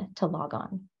like to log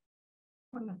on.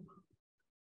 Wonderful.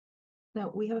 Now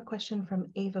we have a question from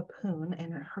Ava Poon,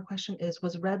 and her question is,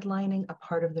 was redlining a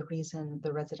part of the reason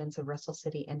the residents of Russell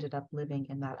City ended up living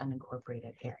in that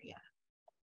unincorporated area?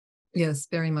 Yes,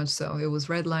 very much so. It was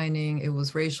redlining, it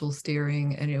was racial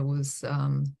steering, and it was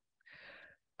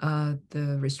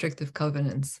the restrictive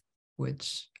covenants,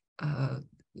 which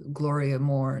Gloria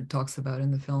Moore talks about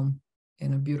in the film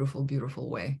in a beautiful, beautiful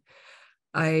way.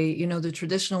 The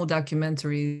traditional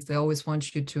documentaries, they always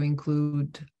want you to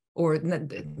include, or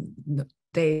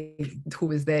they,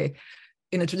 who is they?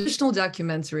 In a traditional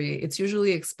documentary, it's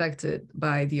usually expected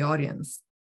by the audience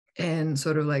and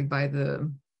sort of like by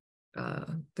the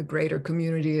greater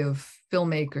community of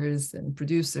filmmakers and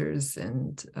producers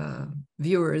and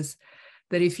viewers,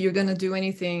 that if you're going to do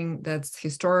anything that's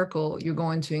historical, you're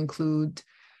going to include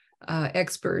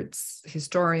experts,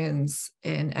 historians,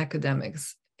 and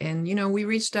academics. And, we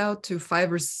reached out to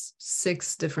 5 or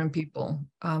 6 different people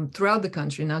throughout the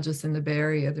country, not just in the Bay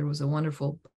Area. There was a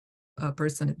wonderful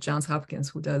person at Johns Hopkins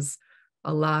who does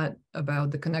a lot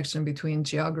about the connection between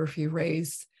geography,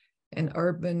 race, and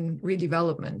urban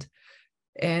redevelopment.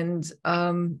 And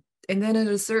then at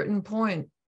a certain point,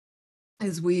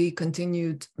 as we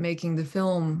continued making the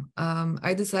film,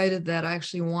 I decided that I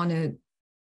actually wanted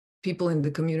people in the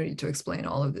community to explain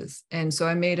all of this. And so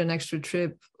I made an extra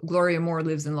trip. Gloria Moore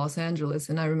lives in Los Angeles,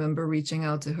 and I remember reaching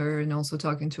out to her and also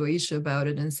talking to Aisha about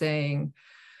it and saying,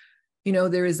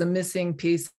 there is a missing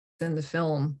piece in the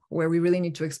film where we really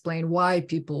need to explain why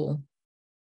people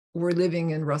were living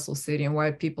in Russell City and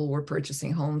why people were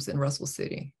purchasing homes in Russell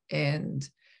City. And,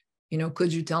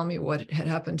 could you tell me what had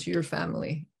happened to your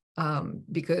family?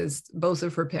 Because both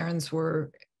of her parents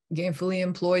were gainfully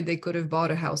employed. They could have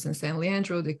bought a house in San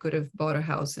Leandro, they could have bought a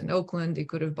house in Oakland, they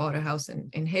could have bought a house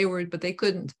in Hayward, but they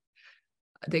couldn't.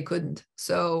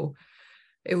 So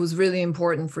it was really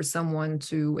important for someone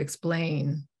to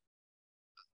explain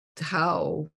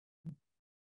how,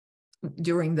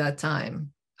 during that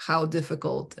time, how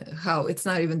difficult, how it's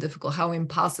not even difficult, how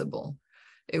impossible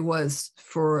it was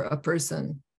for a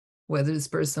person, whether this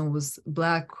person was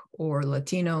Black or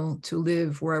Latino, to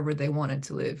live wherever they wanted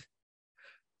to live.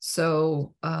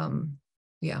 So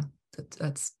yeah,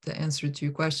 that's the answer to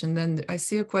your question. Then I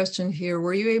see a question here.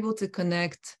 Were you able to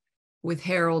connect with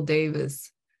Harold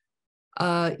Davis?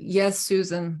 Yes,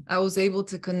 Susan, I was able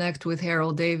to connect with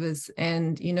Harold Davis.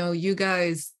 And, you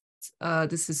guys,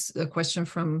 this is a question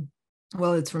from,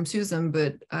 well, it's from Susan,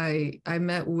 but I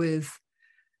met with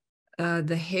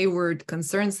the Hayward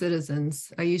Concerned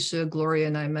Citizens. Aisha, Gloria,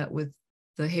 and I met with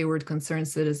the Hayward Concerned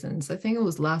Citizens. I think it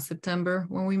was last September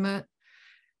when we met.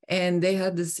 And they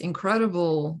had this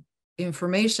incredible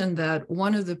information that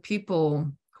one of the people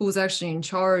who was actually in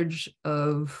charge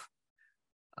of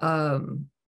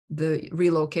the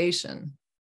relocation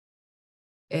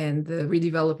and the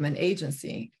redevelopment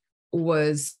agency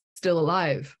was still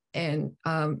alive And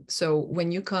so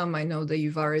when you come, I know that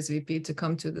you've RSVP'd to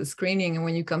come to the screening. And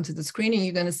when you come to the screening,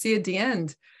 you're going to see at the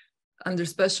end, under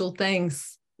special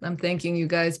thanks, I'm thanking you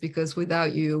guys, because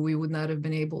without you, we would not have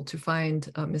been able to find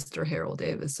Mr. Harold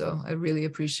Davis. So I really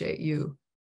appreciate you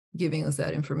giving us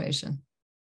that information.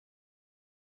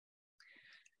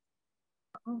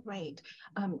 All right.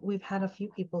 We've had a few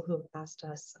people who have asked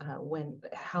us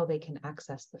how they can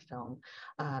access the film.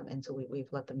 And so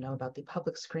we've let them know about the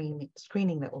public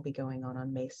screening that will be going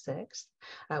on May 6th.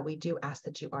 We do ask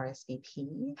that you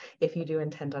RSVP if you do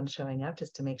intend on showing up,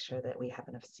 just to make sure that we have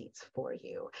enough seats for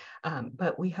you.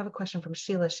 But we have a question from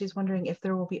Sheila. She's wondering if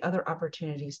there will be other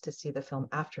opportunities to see the film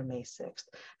after May 6th.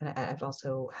 And I've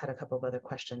also had a couple of other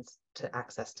questions to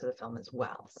access to the film as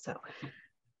well. So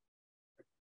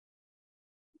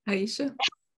Aisha?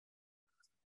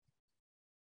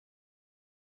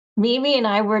 Mimi and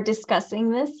I were discussing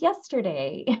this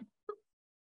yesterday.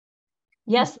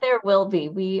 Yes, there will be.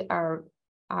 We are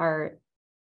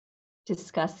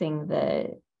discussing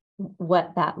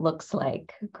what that looks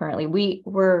like currently. We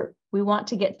want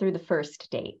to get through the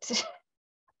first date.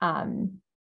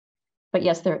 But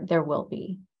yes, there will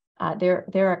be. There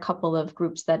are a couple of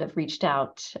groups that have reached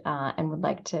out and would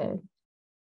like to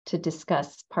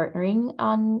discuss partnering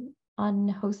on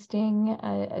hosting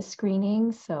a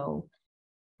screening. So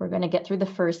we're going to get through the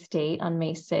first date on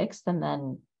May 6th, and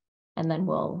then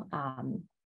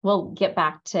we'll get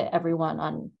back to everyone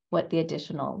on what the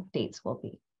additional dates will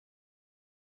be.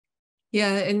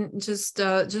 Yeah, and just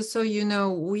so you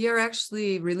know, we are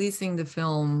actually releasing the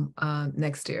film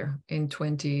next year in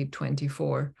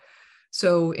 2024.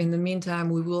 So in the meantime,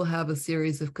 we will have a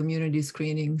series of community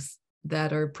screenings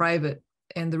that are private.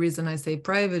 And the reason I say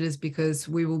private is because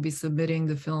we will be submitting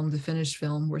the film, the finished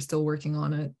film. We're still working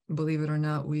on it. Believe it or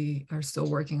not, we are still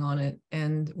working on it.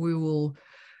 And we will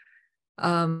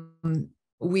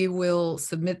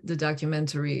submit the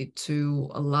documentary to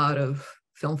a lot of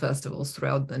film festivals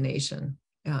throughout the nation,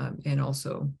 and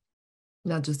also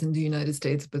not just in the United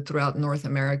States, but throughout North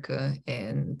America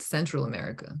and Central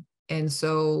America. And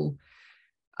so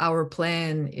our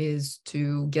plan is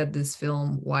to get this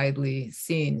film widely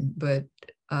seen, but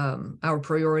our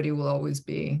priority will always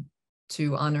be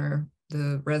to honor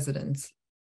the residents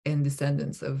and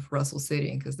descendants of Russell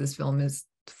City, because this film is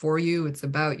for you, it's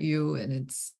about you,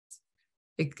 and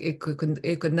it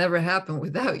could never happen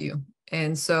without you.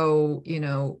 And so, you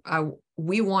know,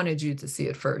 we wanted you to see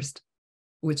it first,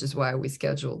 which is why we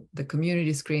scheduled the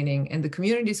community screening. And the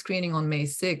community screening on May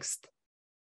 6th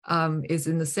is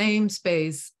in the same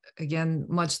space. Again,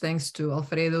 much thanks to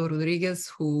Alfredo Rodriguez,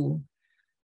 who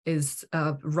is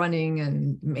running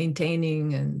and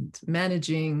maintaining and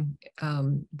managing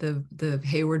the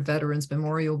Hayward Veterans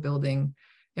Memorial Building.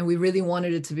 And we really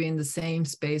wanted it to be in the same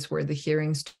space where the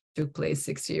hearings took place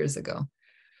 6 years ago.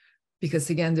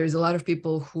 Because again, there's a lot of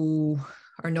people who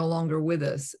are no longer with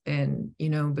us, and,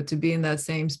 you know, but to be in that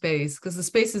same space, because the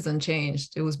space is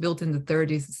unchanged. It was built in the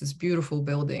 30s. It's this beautiful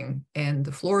building, and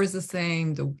the floor is the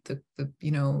same. The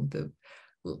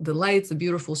lights, the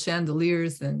beautiful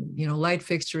chandeliers, and, you know, light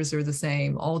fixtures are the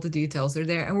same. All the details are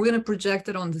there, and we're going to project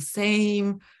it on the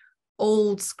same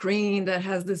old screen that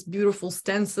has this beautiful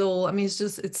stencil. I mean,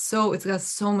 it's got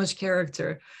so much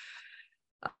character.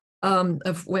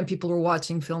 Of when people were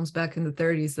watching films back in the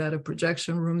 30s, that a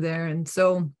projection room there. And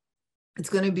so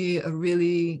it's going to be a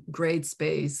really great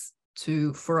space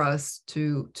for us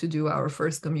to do our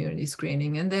first community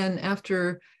screening. And then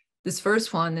after this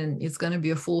first one, and it's going to be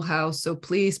a full house. So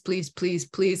please, please, please,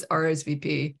 please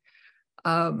RSVP.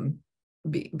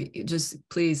 Just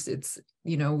please, it's,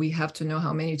 you know, we have to know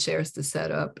how many chairs to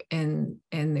set up, and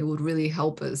it would really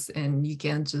help us. And you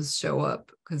can't just show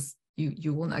up, because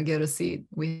you will not get a seat.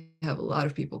 We have a lot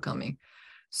of people coming.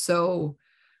 So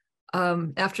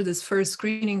after this first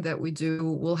screening that we do,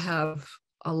 we'll have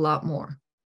a lot more,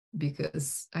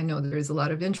 because I know there is a lot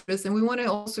of interest, and we want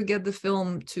to also get the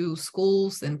film to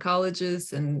schools and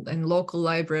colleges and local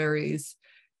libraries.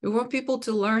 We want people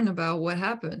to learn about what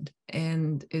happened.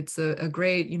 And it's a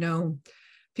great, you know,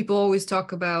 people always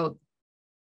talk about,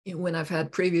 you know, when I've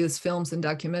had previous films and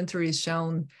documentaries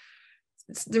shown,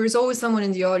 there is always someone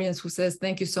in the audience who says,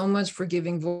 thank you so much for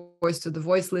giving voice to the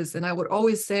voiceless. And I would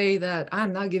always say that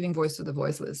I'm not giving voice to the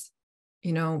voiceless.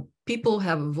 You know, people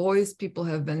have a voice. People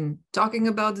have been talking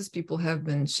about this. People have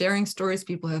been sharing stories.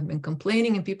 People have been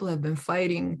complaining, and people have been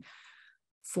fighting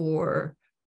for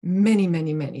many,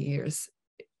 many, many years.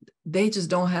 They just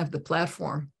don't have the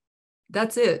platform.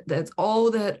 That's it. That's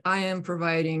all that I am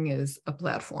providing, is a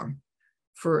platform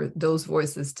for those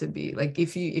voices to be. Like,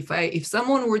 if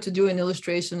someone were to do an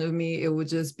illustration of me, it would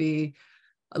just be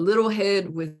a little head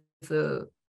with a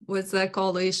what's that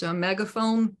called, Aisha? A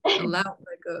megaphone? A loud,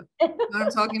 like a, you know what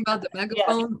I'm talking about? The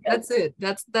megaphone? Yeah. That's it.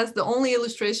 That's the only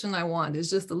illustration I want. It's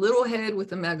just a little head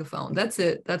with a megaphone. That's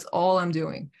it. That's all I'm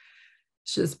doing.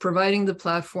 It's just providing the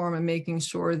platform and making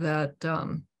sure that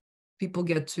people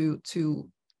get to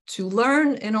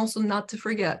learn and also not to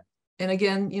forget. And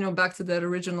again, you know, back to that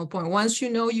original point, once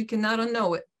you know, you cannot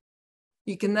unknow it.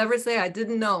 You can never say, I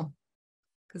didn't know,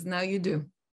 because now you do.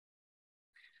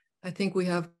 I think we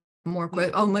have more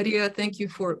questions. Oh, Maria, thank you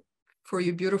for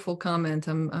your beautiful comment.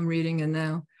 I'm reading it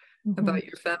now about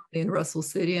your family in Russell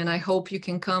City. And I hope you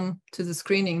can come to the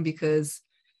screening, because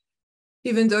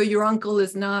even though your uncle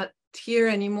is not here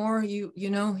anymore, you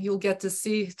know, you'll get to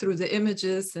see through the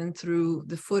images and through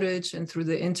the footage and through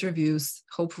the interviews.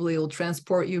 Hopefully it'll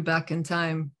transport you back in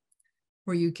time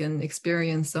where you can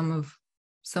experience some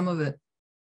of it.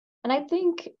 And I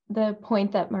think the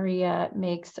point that Maria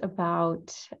makes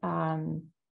about, you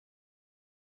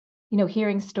know,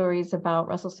 hearing stories about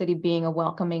Russell City being a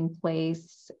welcoming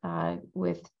place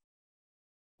with,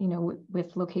 you know,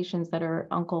 with locations that are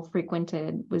uncle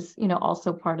frequented was, you know,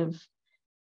 also part of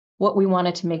what we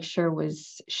wanted to make sure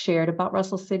was shared about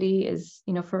Russell City. Is,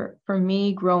 you know, for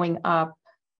me growing up,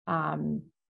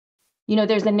 you know,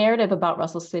 there's a narrative about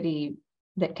Russell City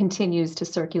that continues to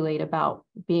circulate about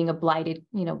being a blighted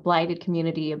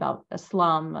community, about a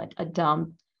slum, a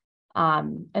dump.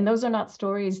 And those are not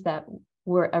stories that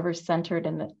were ever centered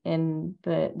in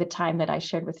the time that I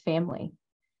shared with family.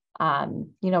 You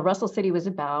know, Russell City was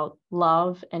about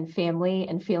love and family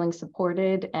and feeling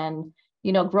supported. And,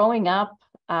 you know, growing up,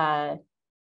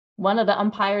 one of the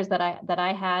umpires that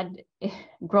I had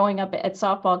growing up at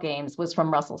softball games was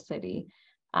from Russell City.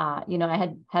 You know,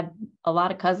 I had a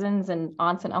lot of cousins and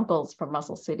aunts and uncles from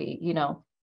Russell City. You know,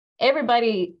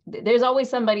 there's always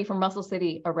somebody from Russell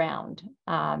City around.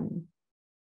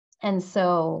 And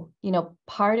so, you know,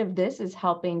 part of this is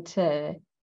helping to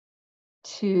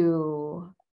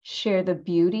share the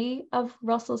beauty of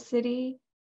Russell City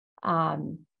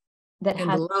that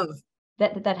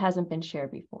hasn't been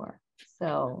shared before.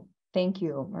 So thank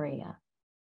you, Maria.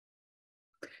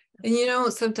 And you know,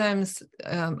 sometimes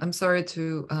I'm sorry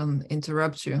to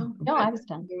interrupt you. No, I was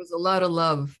done. There was a lot of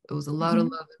love. It was a lot of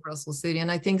love in Russell City.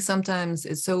 And I think sometimes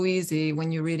it's so easy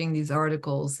when you're reading these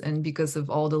articles, and because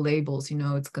of all the labels, you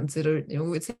know, it's considered, you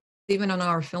know, it's even on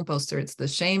our film poster, it's the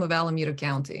shame of Alameda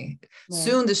County. Right.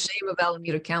 Soon the shame of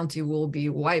Alameda County will be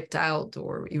wiped out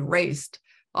or erased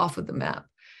off of the map.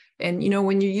 And, you know,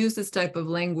 when you use this type of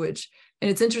language,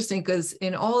 and it's interesting because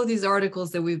in all of these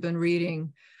articles that we've been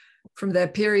reading from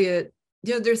that period,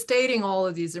 you know, they're stating all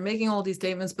of these, they're making all these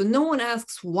statements, but no one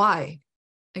asks why.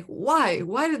 Like,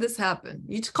 why did this happen?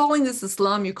 You're calling this a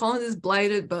slum, you're calling this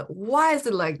blighted, but why is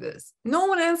it like this? No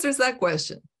one answers that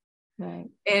question. Right.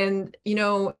 And, you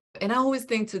know, and I always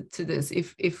think to this,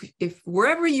 if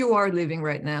wherever you are living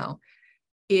right now,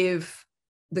 if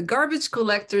the garbage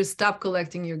collectors stop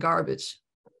collecting your garbage,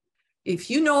 if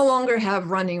you no longer have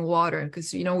running water,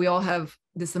 because, you know, we all have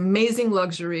this amazing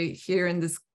luxury here in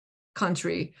this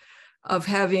country of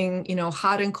having, you know,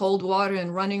 hot and cold water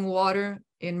and running water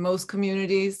in most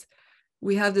communities.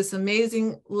 We have this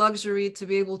amazing luxury to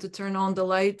be able to turn on the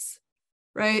lights,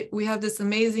 right? We have this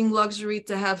amazing luxury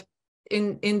to have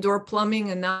indoor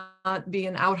plumbing and not be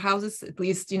in outhouses, at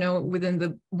least, you know, within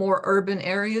the more urban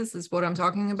areas is what I'm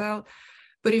talking about.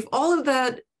 But if all of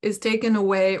that is taken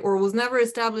away or was never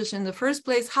established in the first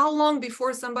place, how long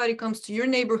before somebody comes to your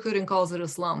neighborhood and calls it a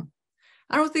slum?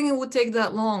 I don't think it would take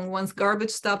that long. Once garbage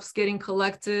stops getting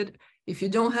collected, if you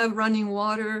don't have running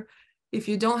water, if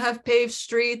you don't have paved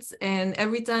streets, and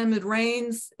every time it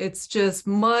rains, it's just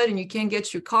mud and you can't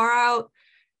get your car out,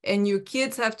 and your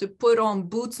kids have to put on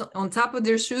boots on top of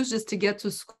their shoes just to get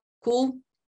to school,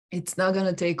 it's not going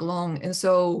to take long. And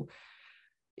so,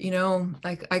 you know,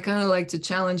 I kind of like to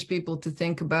challenge people to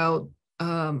think about,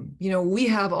 you know, we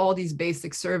have all these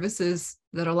basic services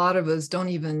that a lot of us don't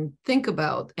even think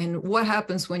about. And what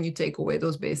happens when you take away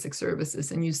those basic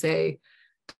services and you say,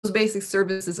 those basic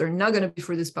services are not going to be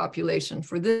for this population,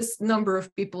 for this number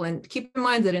of people. And keep in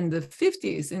mind that in the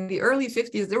 50s, in the early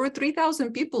 50s, there were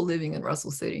 3,000 people living in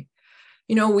Russell City.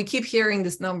 You know, we keep hearing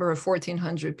this number of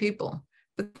 1,400 people,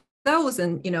 but that was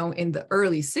in, you know, in the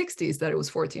early 60s that it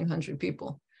was 1,400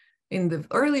 people. In the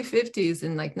early 50s,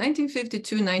 in like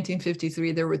 1952,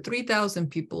 1953, there were 3,000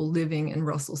 people living in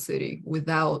Russell City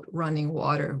without running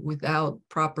water, without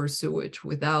proper sewage,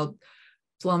 without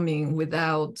plumbing,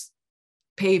 without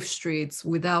paved streets,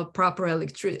 without proper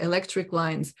electric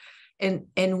lines. And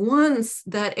once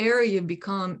that area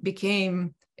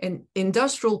became an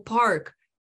industrial park,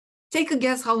 take a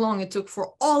guess how long it took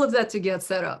for all of that to get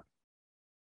set up.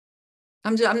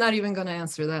 I'm not even going to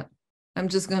answer that. I'm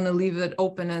just going to leave it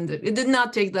open-ended. It did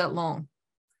not take that long.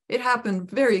 It happened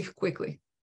very quickly.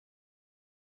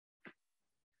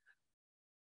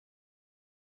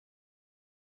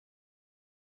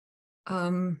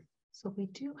 So we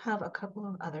do have a couple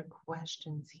of other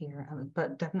questions here,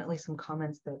 but definitely some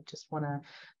comments that just want to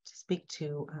speak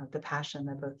to the passion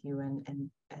that both you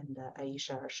and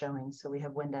Aisha are showing. So we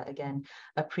have Wenda again,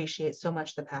 appreciate so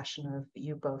much the passion of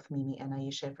you both, Mimi and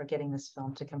Aisha, for getting this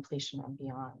film to completion and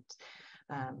beyond.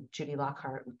 Judy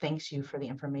Lockhart thanks you for the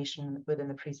information within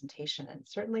the presentation and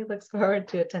certainly looks forward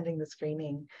to attending the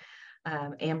screening.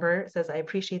 Amber says, I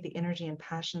appreciate the energy and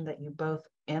passion that you both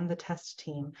and the test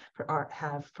team for art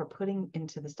have for putting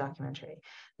into this documentary.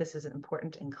 This is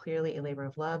important and clearly a labor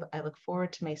of love. I look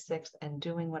forward to May 6th and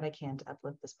doing what I can to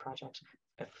uplift this project,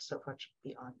 if so much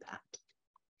beyond that.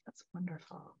 That's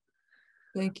wonderful.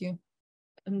 Thank you.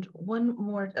 And one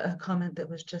more comment that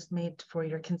was just made for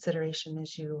your consideration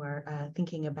as you are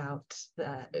thinking about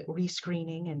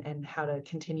rescreening and how to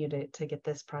continue to get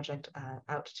this project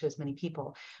out to as many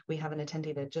people. We have an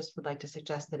attendee that just would like to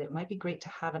suggest that it might be great to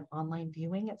have an online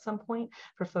viewing at some point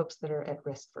for folks that are at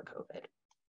risk for COVID.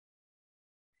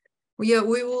 Well, yeah,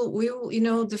 we will, you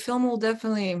know, the film will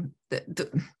definitely,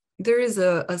 there is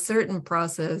a certain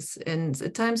process, and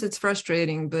at times it's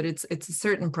frustrating, but it's a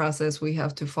certain process we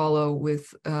have to follow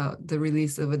with the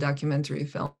release of a documentary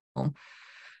film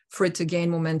for it to gain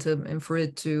momentum and for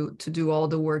it to do all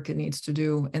the work it needs to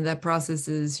do. And that process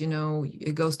is, you know,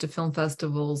 it goes to film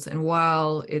festivals, and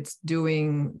while it's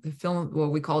doing the film,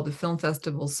 what we call the film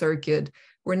festival circuit,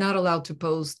 we're not allowed to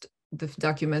post the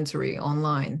documentary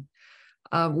online.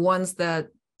 Once that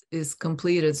is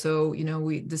completed, so you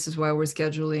know, this is why we're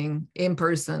scheduling in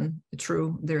person.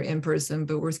 True, they're in person,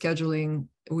 but we're scheduling,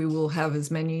 we will have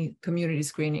as many community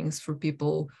screenings for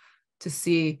people to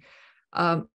see.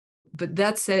 But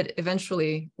that said,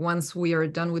 eventually, once we are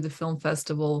done with the film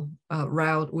festival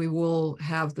route, we will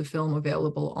have the film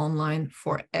available online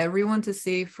for everyone to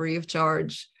see, free of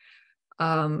charge.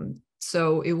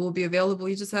 So it will be available.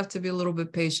 You just have to be a little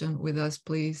bit patient with us,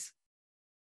 please.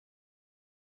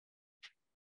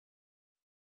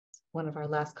 One of our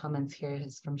last comments here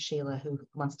is from Sheila, who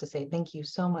wants to say thank you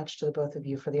so much to the both of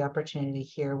you for the opportunity to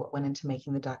hear what went into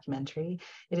making the documentary.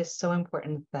 It is so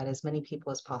important that as many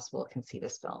people as possible can see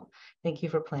this film. Thank you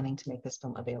for planning to make this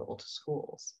film available to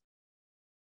schools.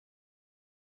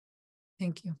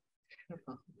 Thank you.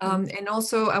 And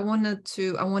also I wanted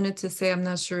to say, I'm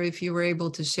not sure if you were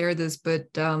able to share this, but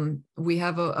we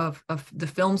have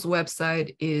the film's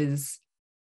website is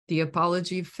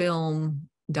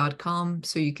theapologyfilm.com,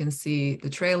 so you can see the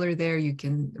trailer there, you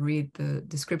can read the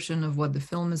description of what the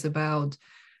film is about,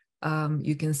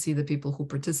 you can see the people who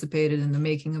participated in the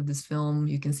making of this film,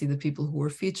 you can see the people who were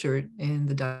featured in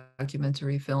the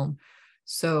documentary film.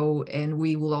 So, and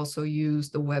we will also use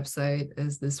the website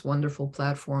as this wonderful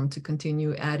platform to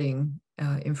continue adding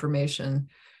information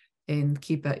and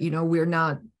keep it, you know, we're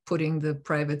not putting the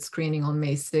private screening on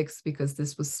May 6th because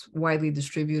this was widely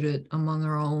distributed among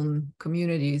our own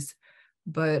communities.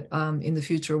 But in the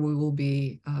future, we will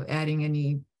be adding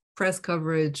any press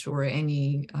coverage or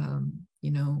any,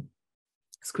 you know,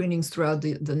 screenings throughout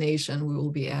the nation. We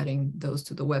will be adding those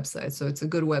to the website. So it's a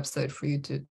good website for you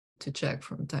to check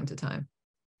from time to time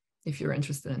if you're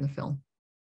interested in the film.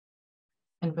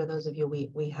 And for those of you,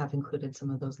 we have included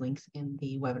some of those links in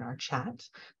the webinar chat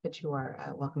that you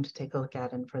are welcome to take a look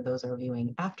at. And for those who are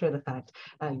viewing after the fact,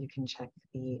 you can check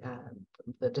the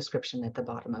description at the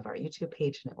bottom of our YouTube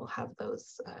page, and it will have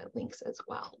those links as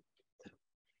well.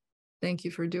 Thank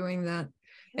you for doing that.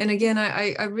 And again,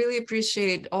 I really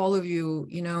appreciate all of you,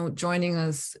 you know, joining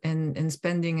us and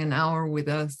spending an hour with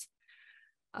us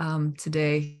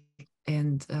today.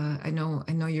 And I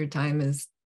know your time is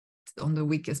on the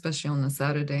week, especially on a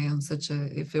Saturday, on such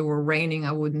a, if it were raining,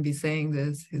 I wouldn't be saying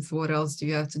this. It's what else do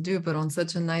you have to do? But on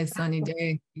such a nice sunny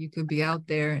day, you could be out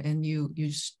there, and you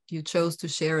chose to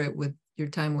share it with your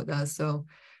time with us. So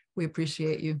we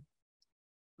appreciate you.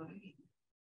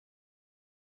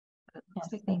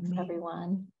 Yes, thanks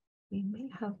everyone. We may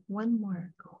have one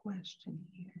more question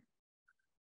here.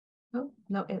 Oh,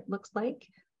 no, it looks like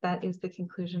that is the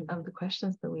conclusion of the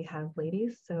questions that we have,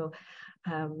 ladies. So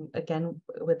again,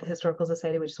 with the Historical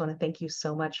Society, we just want to thank you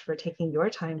so much for taking your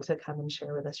time to come and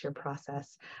share with us your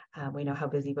process. We know how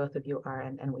busy both of you are,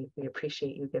 and we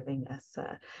appreciate you giving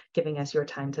us your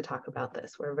time to talk about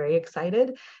this. We're very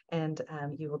excited, and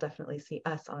you will definitely see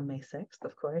us on May 6th,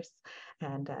 of course.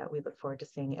 And we look forward to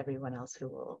seeing everyone else who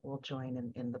will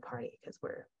join in the party, because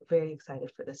we're very excited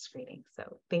for this screening.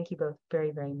 So thank you both very,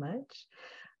 very much.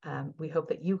 We hope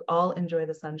that you all enjoy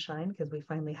the sunshine because we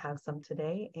finally have some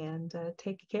today, and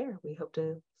take care. We hope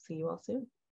to see you all soon.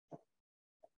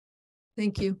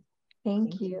 Thank you.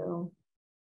 Thank you.